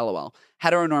sex, LOL.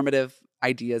 Heteronormative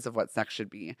ideas of what sex should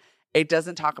be. It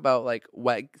doesn't talk about like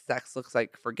what sex looks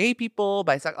like for gay people,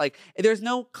 bisexual. Like there's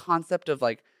no concept of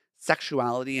like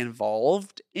sexuality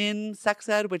involved in sex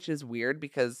ed, which is weird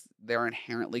because they're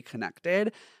inherently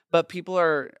connected. But people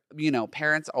are,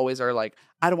 parents always are like,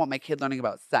 I don't want my kid learning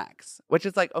about sex, which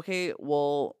is like, okay,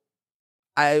 well,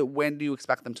 when do you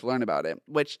expect them to learn about it?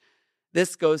 Which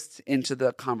this goes into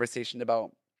the conversation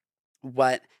about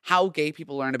how gay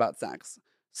people learn about sex.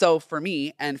 So for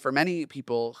me and for many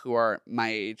people who are my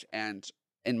age and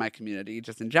in my community,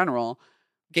 just in general,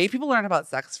 gay people learn about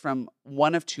sex from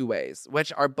one of two ways,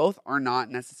 which are not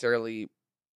necessarily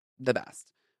the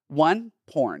best. One,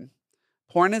 porn.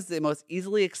 Porn is the most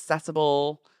easily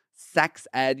accessible sex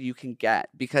ed you can get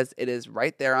because it is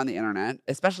right there on the internet,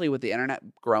 especially with the internet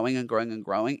growing and growing and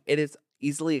growing. It is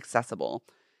easily accessible.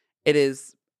 It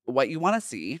is what you want to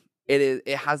see. It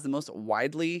has the most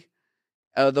widely,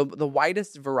 the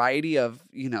widest variety of,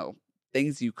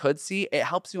 things you could see. It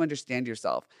helps you understand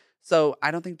yourself. So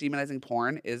I don't think demonizing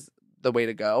porn is the way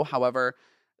to go. However,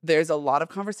 there's a lot of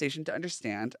conversation to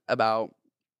understand about.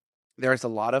 There's a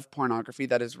lot of pornography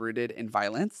that is rooted in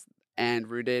violence and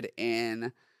rooted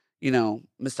in,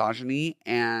 misogyny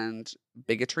and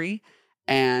bigotry.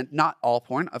 And not all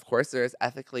porn, of course, there's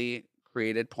ethically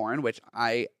created porn, which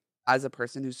I, as a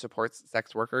person who supports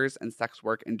sex workers and sex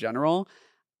work in general,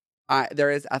 there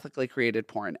is ethically created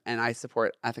porn. And I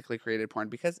support ethically created porn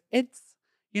because it's,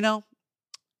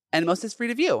 and most is free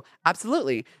to view.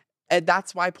 Absolutely. And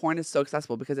that's why porn is so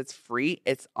accessible because it's free.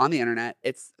 It's on the internet.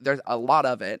 There's a lot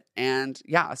of it. And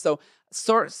yeah, so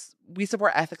we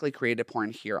support ethically created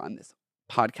porn here on this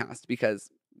podcast because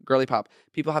girly pop,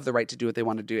 people have the right to do what they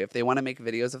want to do. If they want to make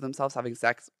videos of themselves having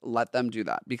sex, let them do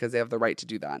that because they have the right to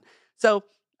do that. So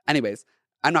anyways,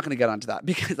 I'm not going to get onto that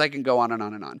because I can go on and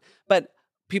on and on. But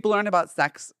gay people learn about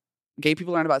sex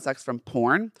from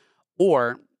porn,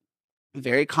 or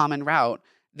very common route,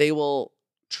 they will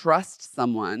trust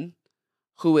someone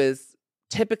who is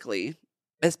typically,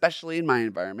 especially in my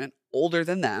environment, older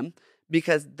than them,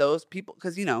 because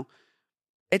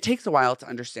it takes a while to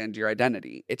understand your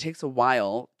identity. It takes a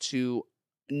while to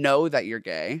know that you're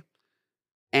gay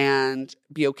and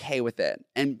be okay with it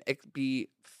and be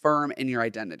firm in your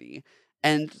identity.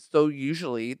 And so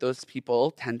usually those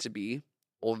people tend to be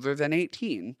older than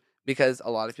 18 because a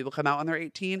lot of people come out when they're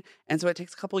 18. And so it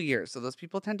takes a couple years. So those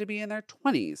people tend to be in their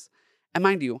 20s. And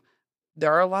mind you,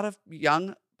 there are a lot of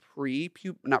young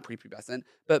not prepubescent,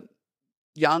 but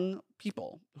young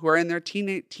people who are in their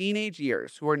teenage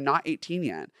years, who are not 18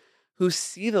 yet, who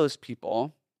see those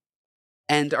people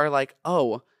and are like,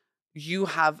 oh, you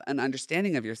have an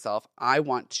understanding of yourself. I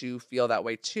want to feel that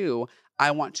way too.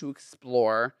 I want to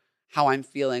explore how I'm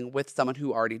feeling with someone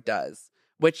who already does,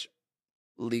 which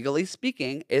legally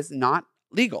speaking is not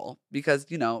legal because,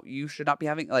 you should not be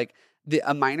having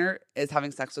a minor is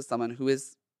having sex with someone who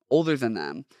is older than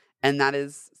them. And that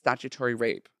is statutory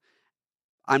rape.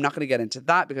 I'm not going to get into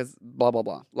that because blah, blah,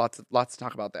 blah. Lots to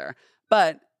talk about there.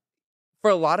 But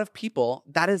for a lot of people,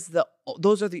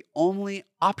 those are the only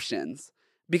options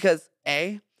because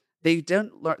A, they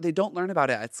don't learn about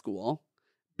it at school.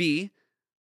 B,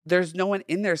 there's no one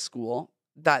in their school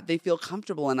that they feel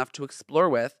comfortable enough to explore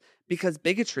with because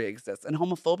bigotry exists and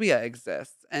homophobia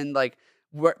exists. And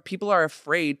where people are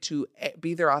afraid to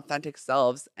be their authentic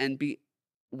selves and be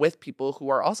with people who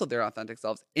are also their authentic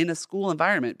selves in a school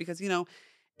environment. Because,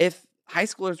 if high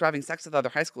schoolers were having sex with other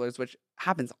high schoolers, which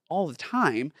happens all the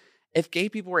time, if gay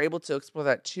people were able to explore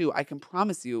that too, I can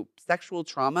promise you sexual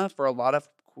trauma for a lot of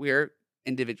queer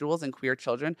individuals and queer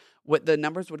children, the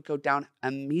numbers would go down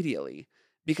immediately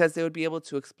because they would be able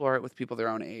to explore it with people their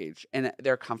own age and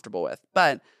they're comfortable with.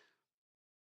 But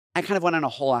I kind of went on a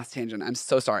whole ass tangent. I'm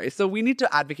so sorry. So we need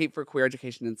to advocate for queer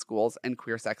education in schools and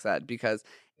queer sex ed because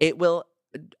it will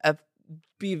uh,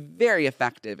 be very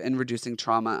effective in reducing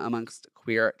trauma amongst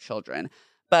queer children.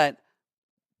 But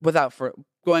without for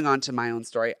going on to my own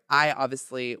story, I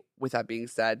obviously, with that being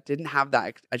said, didn't have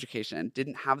that education,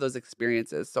 didn't have those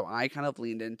experiences. So I kind of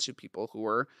leaned into people who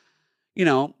were, you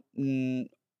know,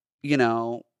 you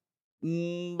know,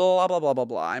 blah, blah, blah, blah,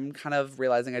 blah. I'm kind of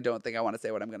realizing I don't think I want to say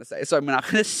what I'm going to say. So I'm not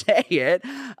going to say it.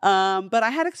 But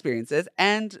I had experiences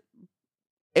and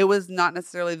it was not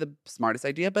necessarily the smartest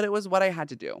idea, but it was what I had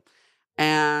to do.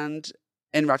 And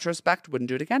in retrospect, wouldn't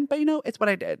do it again. But, it's what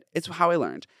I did. It's how I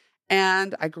learned.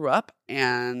 And I grew up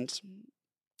and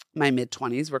my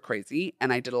mid-20s were crazy.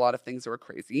 And I did a lot of things that were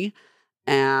crazy.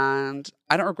 And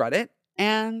I don't regret it.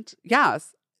 And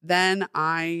yes, then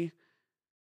I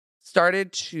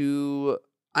started to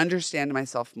understand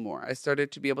myself more. I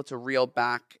started to be able to reel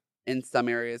back in some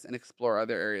areas and explore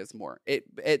other areas more.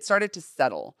 It started to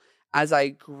settle as I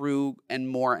grew and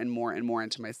more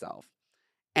into myself.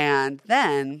 And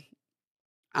then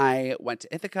I went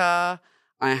to Ithaca.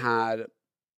 I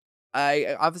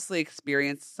obviously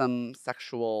experienced some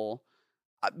sexual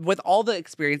with all the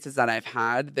experiences that I've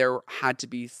had, there had to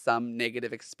be some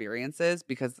negative experiences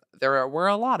because there were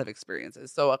a lot of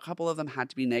experiences. So a couple of them had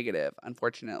to be negative,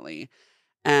 unfortunately.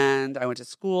 And I went to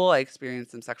school. I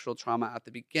experienced some sexual trauma at the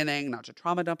beginning, not to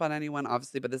trauma dump on anyone,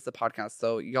 obviously, but this is a podcast,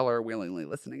 so y'all are willingly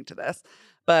listening to this.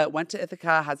 But went to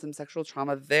Ithaca, had some sexual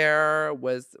trauma there,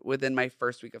 was within my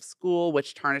first week of school,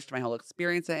 which tarnished my whole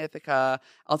experience at Ithaca.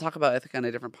 I'll talk about Ithaca in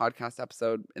a different podcast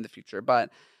episode in the future,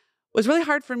 but was really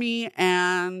hard for me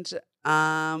and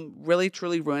really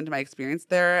truly ruined my experience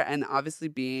there. And obviously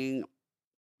being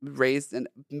raised and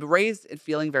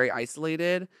feeling very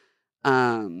isolated,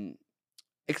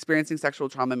 experiencing sexual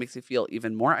trauma makes me feel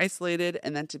even more isolated.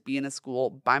 And then to be in a school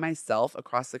by myself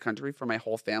across the country for my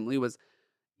whole family was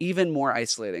even more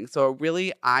isolating. So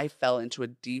really, I fell into a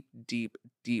deep, deep,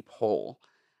 deep hole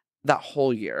that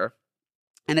whole year.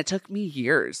 And it took me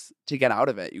years to get out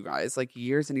of it, you guys, like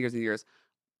years and years and years.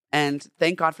 And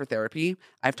thank God for therapy.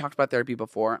 I've talked about therapy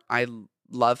before. I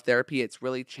love therapy. It's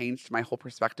really changed my whole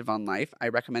perspective on life. I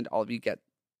recommend all of you get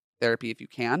therapy if you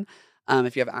can.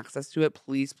 If you have access to it,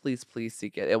 please, please, please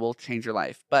seek it. It will change your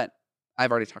life. But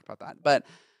I've already talked about that. But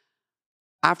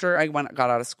after I got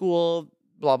out of school,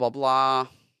 blah, blah, blah,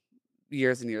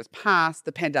 years and years passed,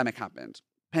 the pandemic happened.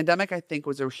 Pandemic, I think,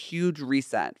 was a huge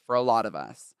reset for a lot of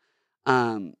us.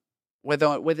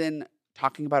 Within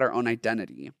talking about our own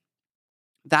identity.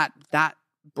 That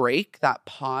break, that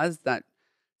pause, that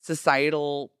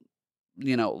societal,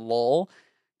 lull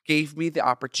gave me the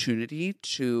opportunity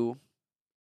to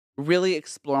really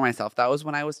explore myself. That was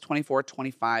when I was 24,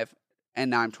 25, and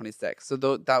now I'm 26. So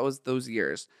that was those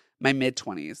years, my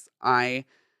mid-20s. I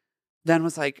then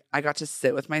was like, I got to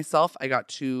sit with myself. I got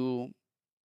to,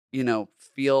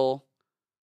 feel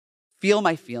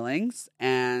my feelings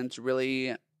and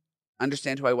really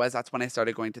understand who I was. That's when I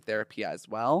started going to therapy as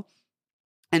well.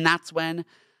 And that's when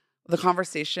the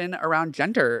conversation around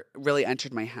gender really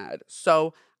entered my head.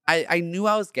 So I knew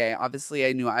I was gay. Obviously,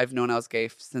 I've known I was gay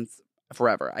since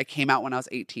forever. I came out when I was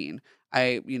 18.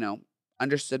 I,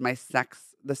 understood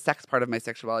the sex part of my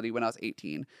sexuality when I was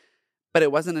 18. But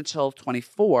it wasn't until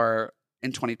 24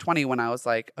 in 2020 when I was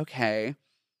like, okay,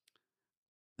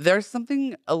 there's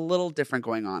something a little different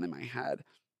going on in my head.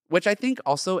 Which I think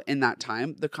also in that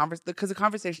time, because the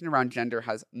conversation around gender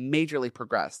has majorly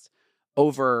progressed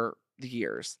over the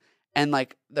years, and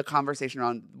like the conversation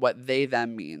around what they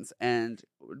them means, and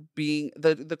being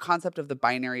the concept of the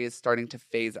binary is starting to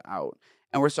phase out,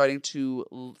 and we're starting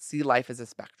to see life as a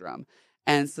spectrum.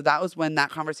 And so that was when that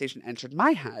conversation entered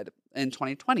my head in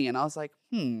 2020, and I was like,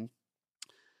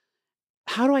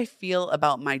 how do I feel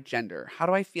about my gender? How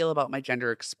do I feel about my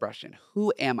gender expression?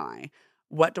 Who am I?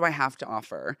 What do I have to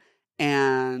offer?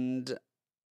 And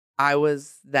I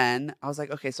was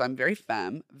like, okay, so I'm very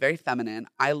feminine.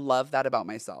 I love that about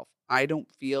myself. I don't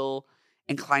feel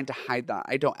inclined to hide that.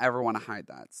 I don't ever want to hide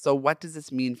that. So what does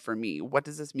this mean for me? What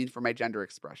does this mean for my gender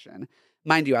expression?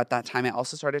 Mind you, at that time, I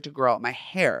also started to grow out my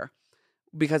hair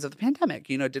because of the pandemic.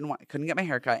 Couldn't get my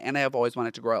hair cut, and I have always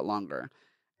wanted to grow it longer.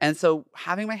 And so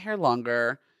having my hair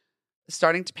longer,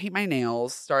 starting to paint my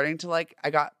nails, starting to I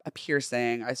got a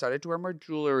piercing. I started to wear more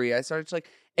jewelry. I started to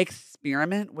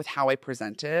experiment with how I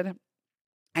presented.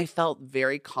 I felt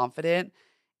very confident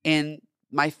in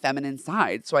my feminine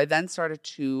side. So I then started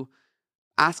to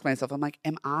ask myself, I'm like,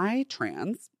 am I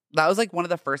trans? That was one of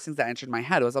the first things that entered my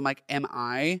head was I'm like,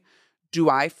 do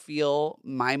I feel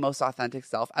my most authentic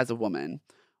self as a woman?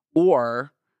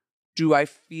 Or do I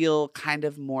feel kind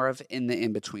of more of in the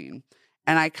in-between?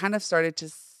 And I kind of started to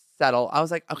settle. I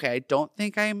was like, okay, I don't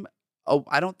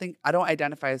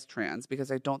identify as trans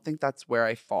because I don't think that's where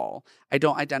I fall. I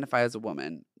don't identify as a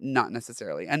woman, not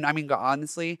necessarily. And I mean,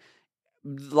 honestly,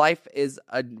 life is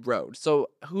a road. So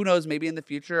who knows, maybe in the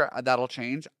future that'll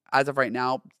change. As of right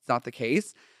now, it's not the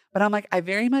case. But I'm like, I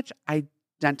very much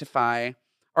identify,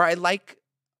 or I like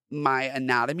my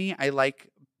anatomy. I like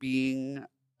being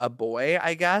a boy,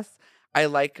 I guess. I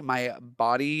like my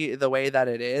body the way that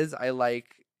it is. I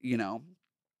like,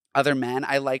 other men.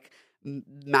 I like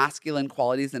masculine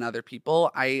qualities in other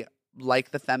people. I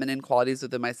like the feminine qualities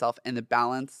within myself and the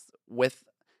balance with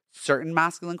certain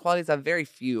masculine qualities. I have very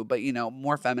few, but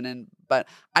more feminine. But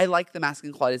I like the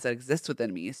masculine qualities that exist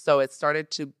within me. So it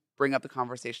started to bring up the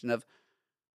conversation of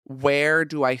where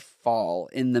do I fall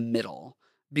in the middle?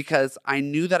 Because I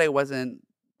knew that I wasn't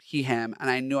he, him, and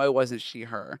I knew I wasn't she,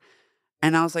 her.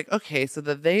 And I was like, okay, so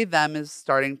the they, them is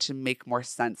starting to make more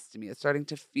sense to me. It's starting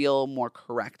to feel more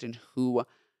correct in who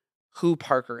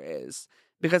Parker is.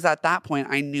 Because at that point,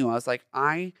 I knew, I was like,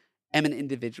 I am an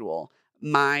individual.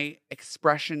 My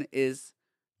expression is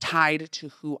tied to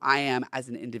who I am as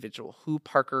an individual, who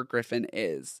Parker Griffin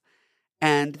is.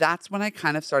 And that's when I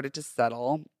kind of started to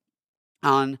settle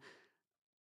on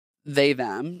they,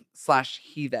 them /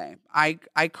 he, they. I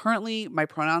currently, my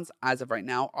pronouns as of right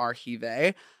now are he,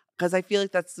 they, because I feel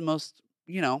like that's the most,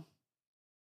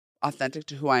 authentic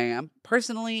to who I am.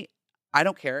 Personally, I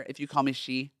don't care if you call me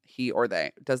she, he, or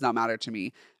they. It does not matter to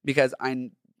me because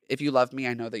if you love me,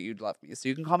 I know that you'd love me. So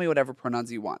you can call me whatever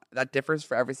pronouns you want. That differs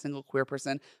for every single queer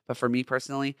person. But for me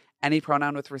personally, any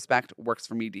pronoun with respect works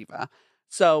for me, diva.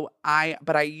 So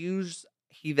but I use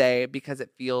he, they because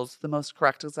it feels the most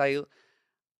correct because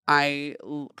I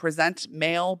present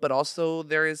male, but also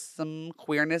there is some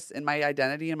queerness in my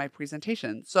identity and my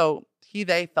presentation. So he,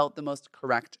 they felt the most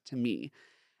correct to me.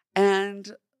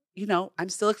 And, I'm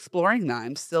still exploring that.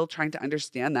 I'm still trying to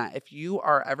understand that. If you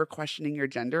are ever questioning your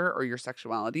gender or your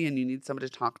sexuality and you need someone to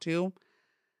talk to,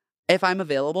 if I'm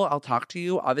available, I'll talk to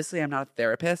you. Obviously, I'm not a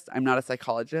therapist. I'm not a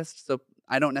psychologist. So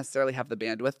I don't necessarily have the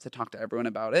bandwidth to talk to everyone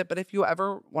about it. But if you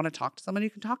ever want to talk to someone, you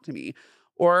can talk to me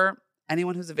or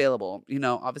anyone who's available.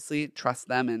 Obviously trust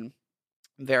them and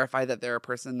verify that they're a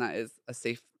person that is a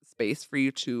safe space for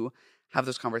you to have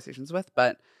those conversations with.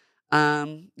 But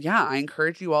yeah, I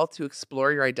encourage you all to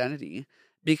explore your identity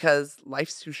because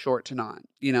life's too short to not,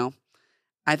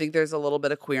 I think there's a little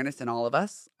bit of queerness in all of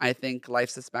us. I think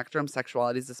life's a spectrum,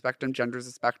 sexuality is a spectrum, gender is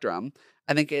a spectrum.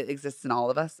 I think it exists in all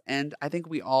of us. And I think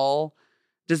we all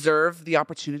deserve the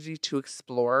opportunity to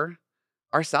explore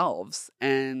ourselves.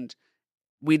 And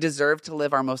we deserve to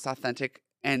live our most authentic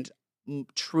and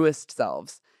truest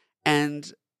selves.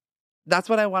 And that's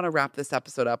what I want to wrap this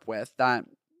episode up with, that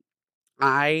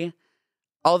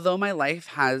although my life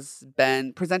has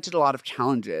been presented a lot of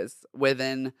challenges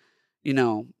within,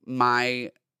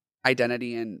 my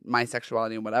identity and my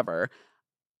sexuality and whatever,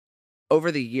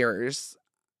 over the years,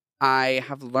 I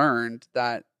have learned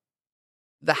that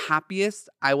the happiest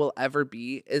I will ever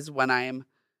be is when I am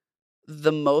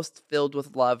the most filled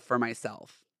with love for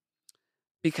myself.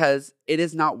 Because it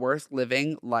is not worth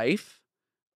living life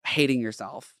hating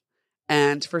yourself.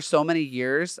 And for so many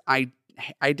years, I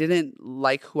didn't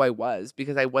like who I was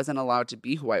because I wasn't allowed to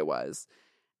be who I was.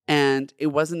 And it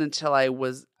wasn't until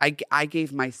I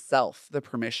gave myself the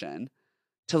permission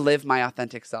to live my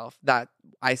authentic self that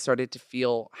I started to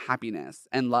feel happiness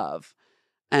and love.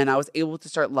 And I was able to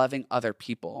start loving other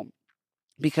people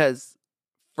because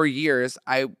for years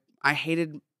I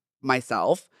hated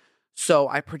myself. So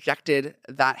I projected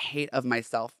that hate of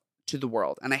myself to the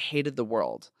world and I hated the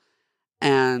world.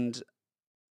 And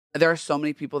there are so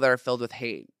many people that are filled with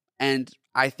hate. And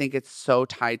I think it's so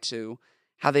tied to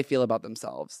how they feel about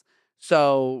themselves.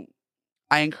 So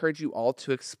I encourage you all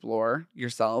to explore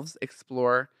yourselves,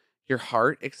 explore your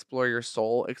heart, explore your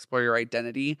soul, explore your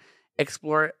identity,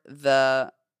 explore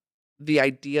the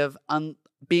idea of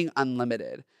being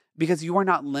unlimited because you are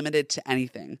not limited to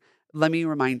anything. Let me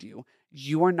remind you,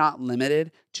 you are not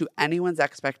limited to anyone's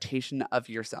expectation of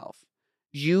yourself.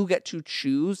 You get to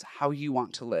choose how you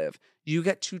want to live. You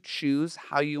get to choose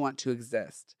how you want to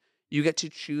exist. You get to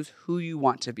choose who you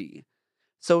want to be.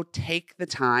 So take the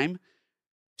time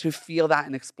to feel that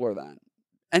and explore that.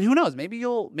 And who knows, maybe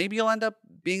you'll end up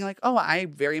being like, oh, I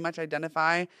very much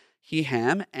identify he,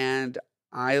 him, and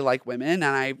I like women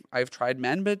and I've tried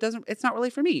men, but it's not really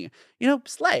for me.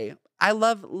 Slay. I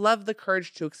love the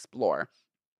courage to explore.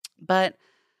 But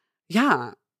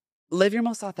yeah, live your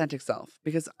most authentic self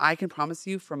because I can promise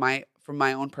you from my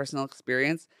own personal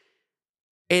experience,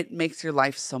 it makes your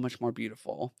life so much more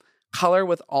beautiful. color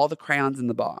with all the crayons in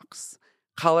the box,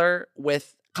 color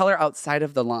outside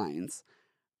of the lines,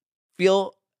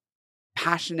 feel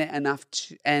passionate enough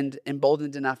to and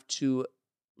emboldened enough to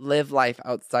live life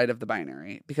outside of the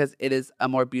binary, because it is a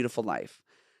more beautiful life.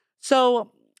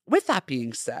 So with that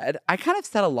being said, I kind of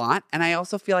said a lot, and I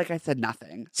also feel like I said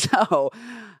nothing. So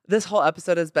this whole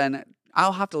episode has been,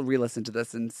 I'll have to re-listen to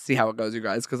this and see how it goes, you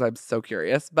guys, because I'm so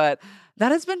curious. But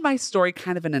that has been my story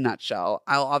kind of in a nutshell.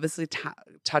 I'll obviously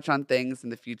touch on things in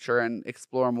the future and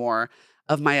explore more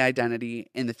of my identity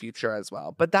in the future as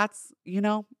well. But that's,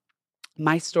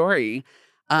 my story.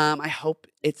 I hope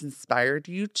it's inspired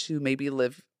you to maybe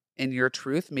live in your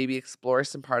truth, maybe explore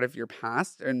some part of your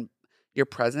past and your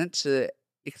present to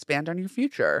expand on your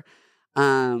future.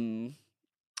 I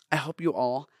hope you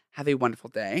all have a wonderful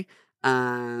day.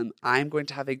 I'm going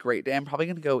to have a great day. I'm probably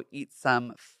going to go eat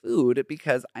some food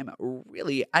because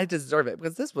I deserve it,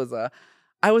 because this was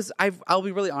I'll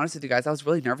be really honest with you guys. I was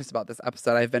really nervous about this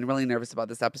episode. I've been really nervous about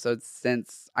this episode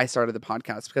since I started the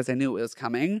podcast, because I knew it was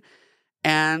coming,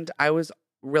 and I was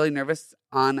really nervous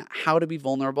on how to be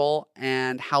vulnerable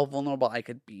and how vulnerable I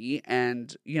could be,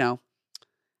 and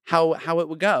how it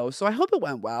would go. So I hope it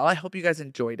went well. I hope you guys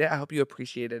enjoyed it. I hope you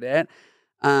appreciated it.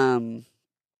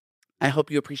 I hope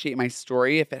you appreciate my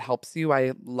story. If it helps you,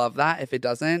 I love that. If it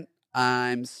doesn't,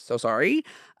 I'm so sorry.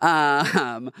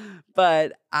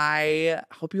 But I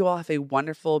hope you all have a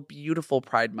wonderful, beautiful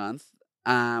Pride Month,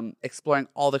 exploring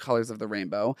all the colors of the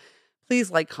rainbow. Please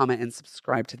like, comment, and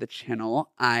subscribe to the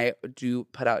channel. I do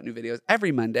put out new videos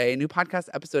every Monday, a new podcast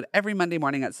episode every Monday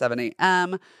morning at 7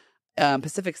 a.m.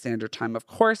 Pacific Standard Time, of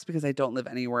course, because I don't live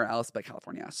anywhere else but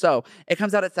California. So it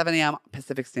comes out at 7 a.m.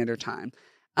 Pacific Standard Time.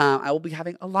 I will be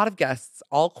having a lot of guests,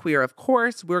 all queer, of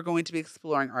course. We're going to be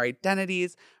exploring our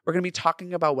identities. We're going to be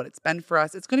talking about what it's been for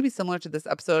us. It's going to be similar to this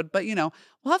episode, but we'll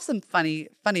have some funny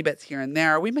bits here and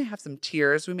there. We may have some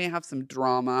tears. We may have some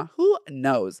drama. Who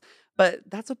knows? But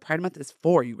that's what Pride Month is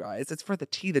for, you guys. It's for the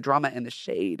tea, the drama, and the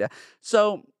shade.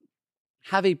 So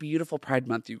have a beautiful Pride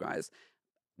Month, you guys.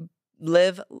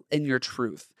 Live in your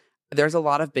truth. There's a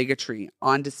lot of bigotry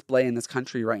on display in this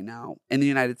country right now, in the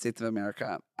United States of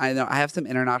America. I know I have some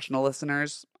international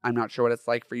listeners. I'm not sure what it's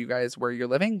like for you guys where you're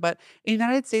living, but in the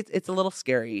United States, it's a little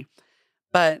scary.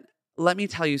 But let me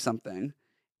tell you something.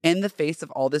 In the face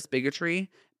of all this bigotry,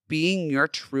 being your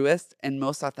truest and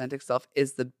most authentic self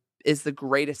is the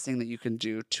greatest thing that you can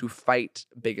do to fight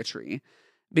bigotry,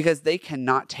 because they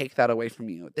cannot take that away from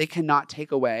you. They cannot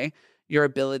take away your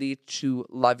ability to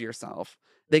love yourself.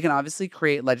 They can obviously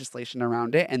create legislation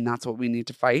around it, and that's what we need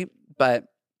to fight. But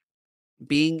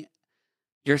being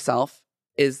yourself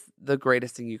is the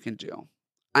greatest thing you can do.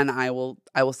 And I will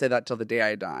say that till the day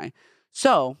I die.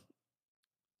 So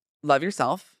love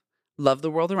yourself, love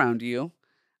the world around you.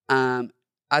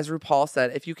 As RuPaul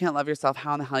said, if you can't love yourself,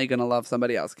 how in the hell are you going to love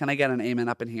somebody else? Can I get an amen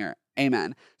up in here?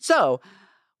 Amen. So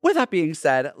with that being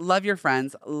said, love your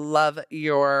friends, love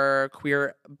your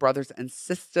queer brothers and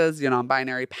sisters,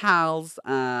 non-binary pals,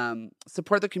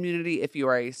 support the community if you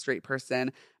are a straight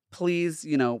person. Please,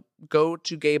 go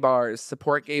to gay bars,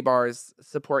 support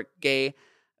gay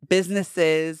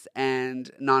businesses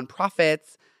and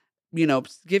nonprofits.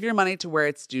 Give your money to where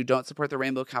it's due. Don't support the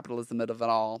rainbow capitalism of it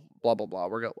all, blah, blah,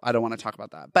 blah. I don't want to talk about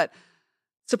that. But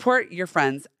support your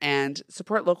friends and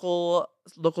support local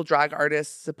drag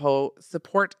artists,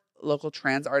 support local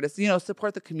trans artists,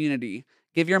 support the community.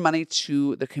 Give your money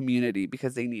to the community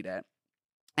because they need it.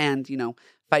 And,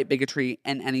 fight bigotry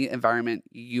in any environment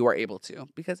you are able to,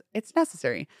 because it's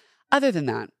necessary. Other than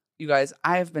that, you guys,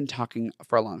 I have been talking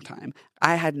for a long time.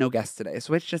 I had no guests today,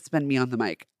 so it's just been me on the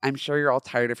mic. I'm sure you're all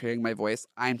tired of hearing my voice.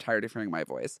 I'm tired of hearing my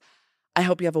voice. I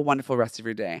hope you have a wonderful rest of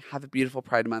your day. Have a beautiful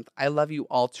Pride Month. I love you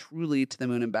all truly to the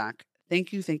moon and back.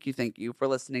 Thank you for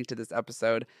listening to this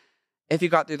episode. If you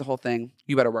got through the whole thing,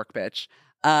 you better work, bitch.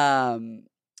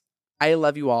 I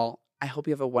love you all. I hope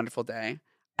you have a wonderful day.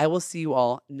 I will see you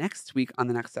all next week on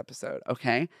the next episode,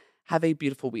 okay? Have a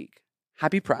beautiful week.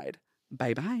 Happy Pride.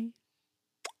 Bye-bye.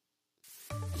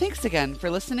 Thanks again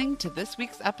for listening to this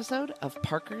week's episode of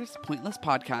Parker's Pointless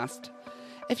Podcast.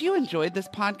 If you enjoyed this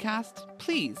podcast,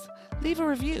 please leave a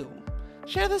review.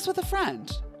 Share this with a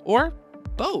friend, or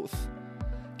both.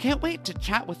 Can't wait to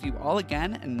chat with you all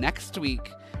again next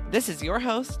week. This is your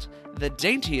host, the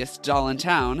daintiest doll in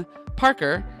town,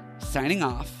 Parker, signing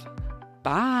off.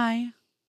 Bye.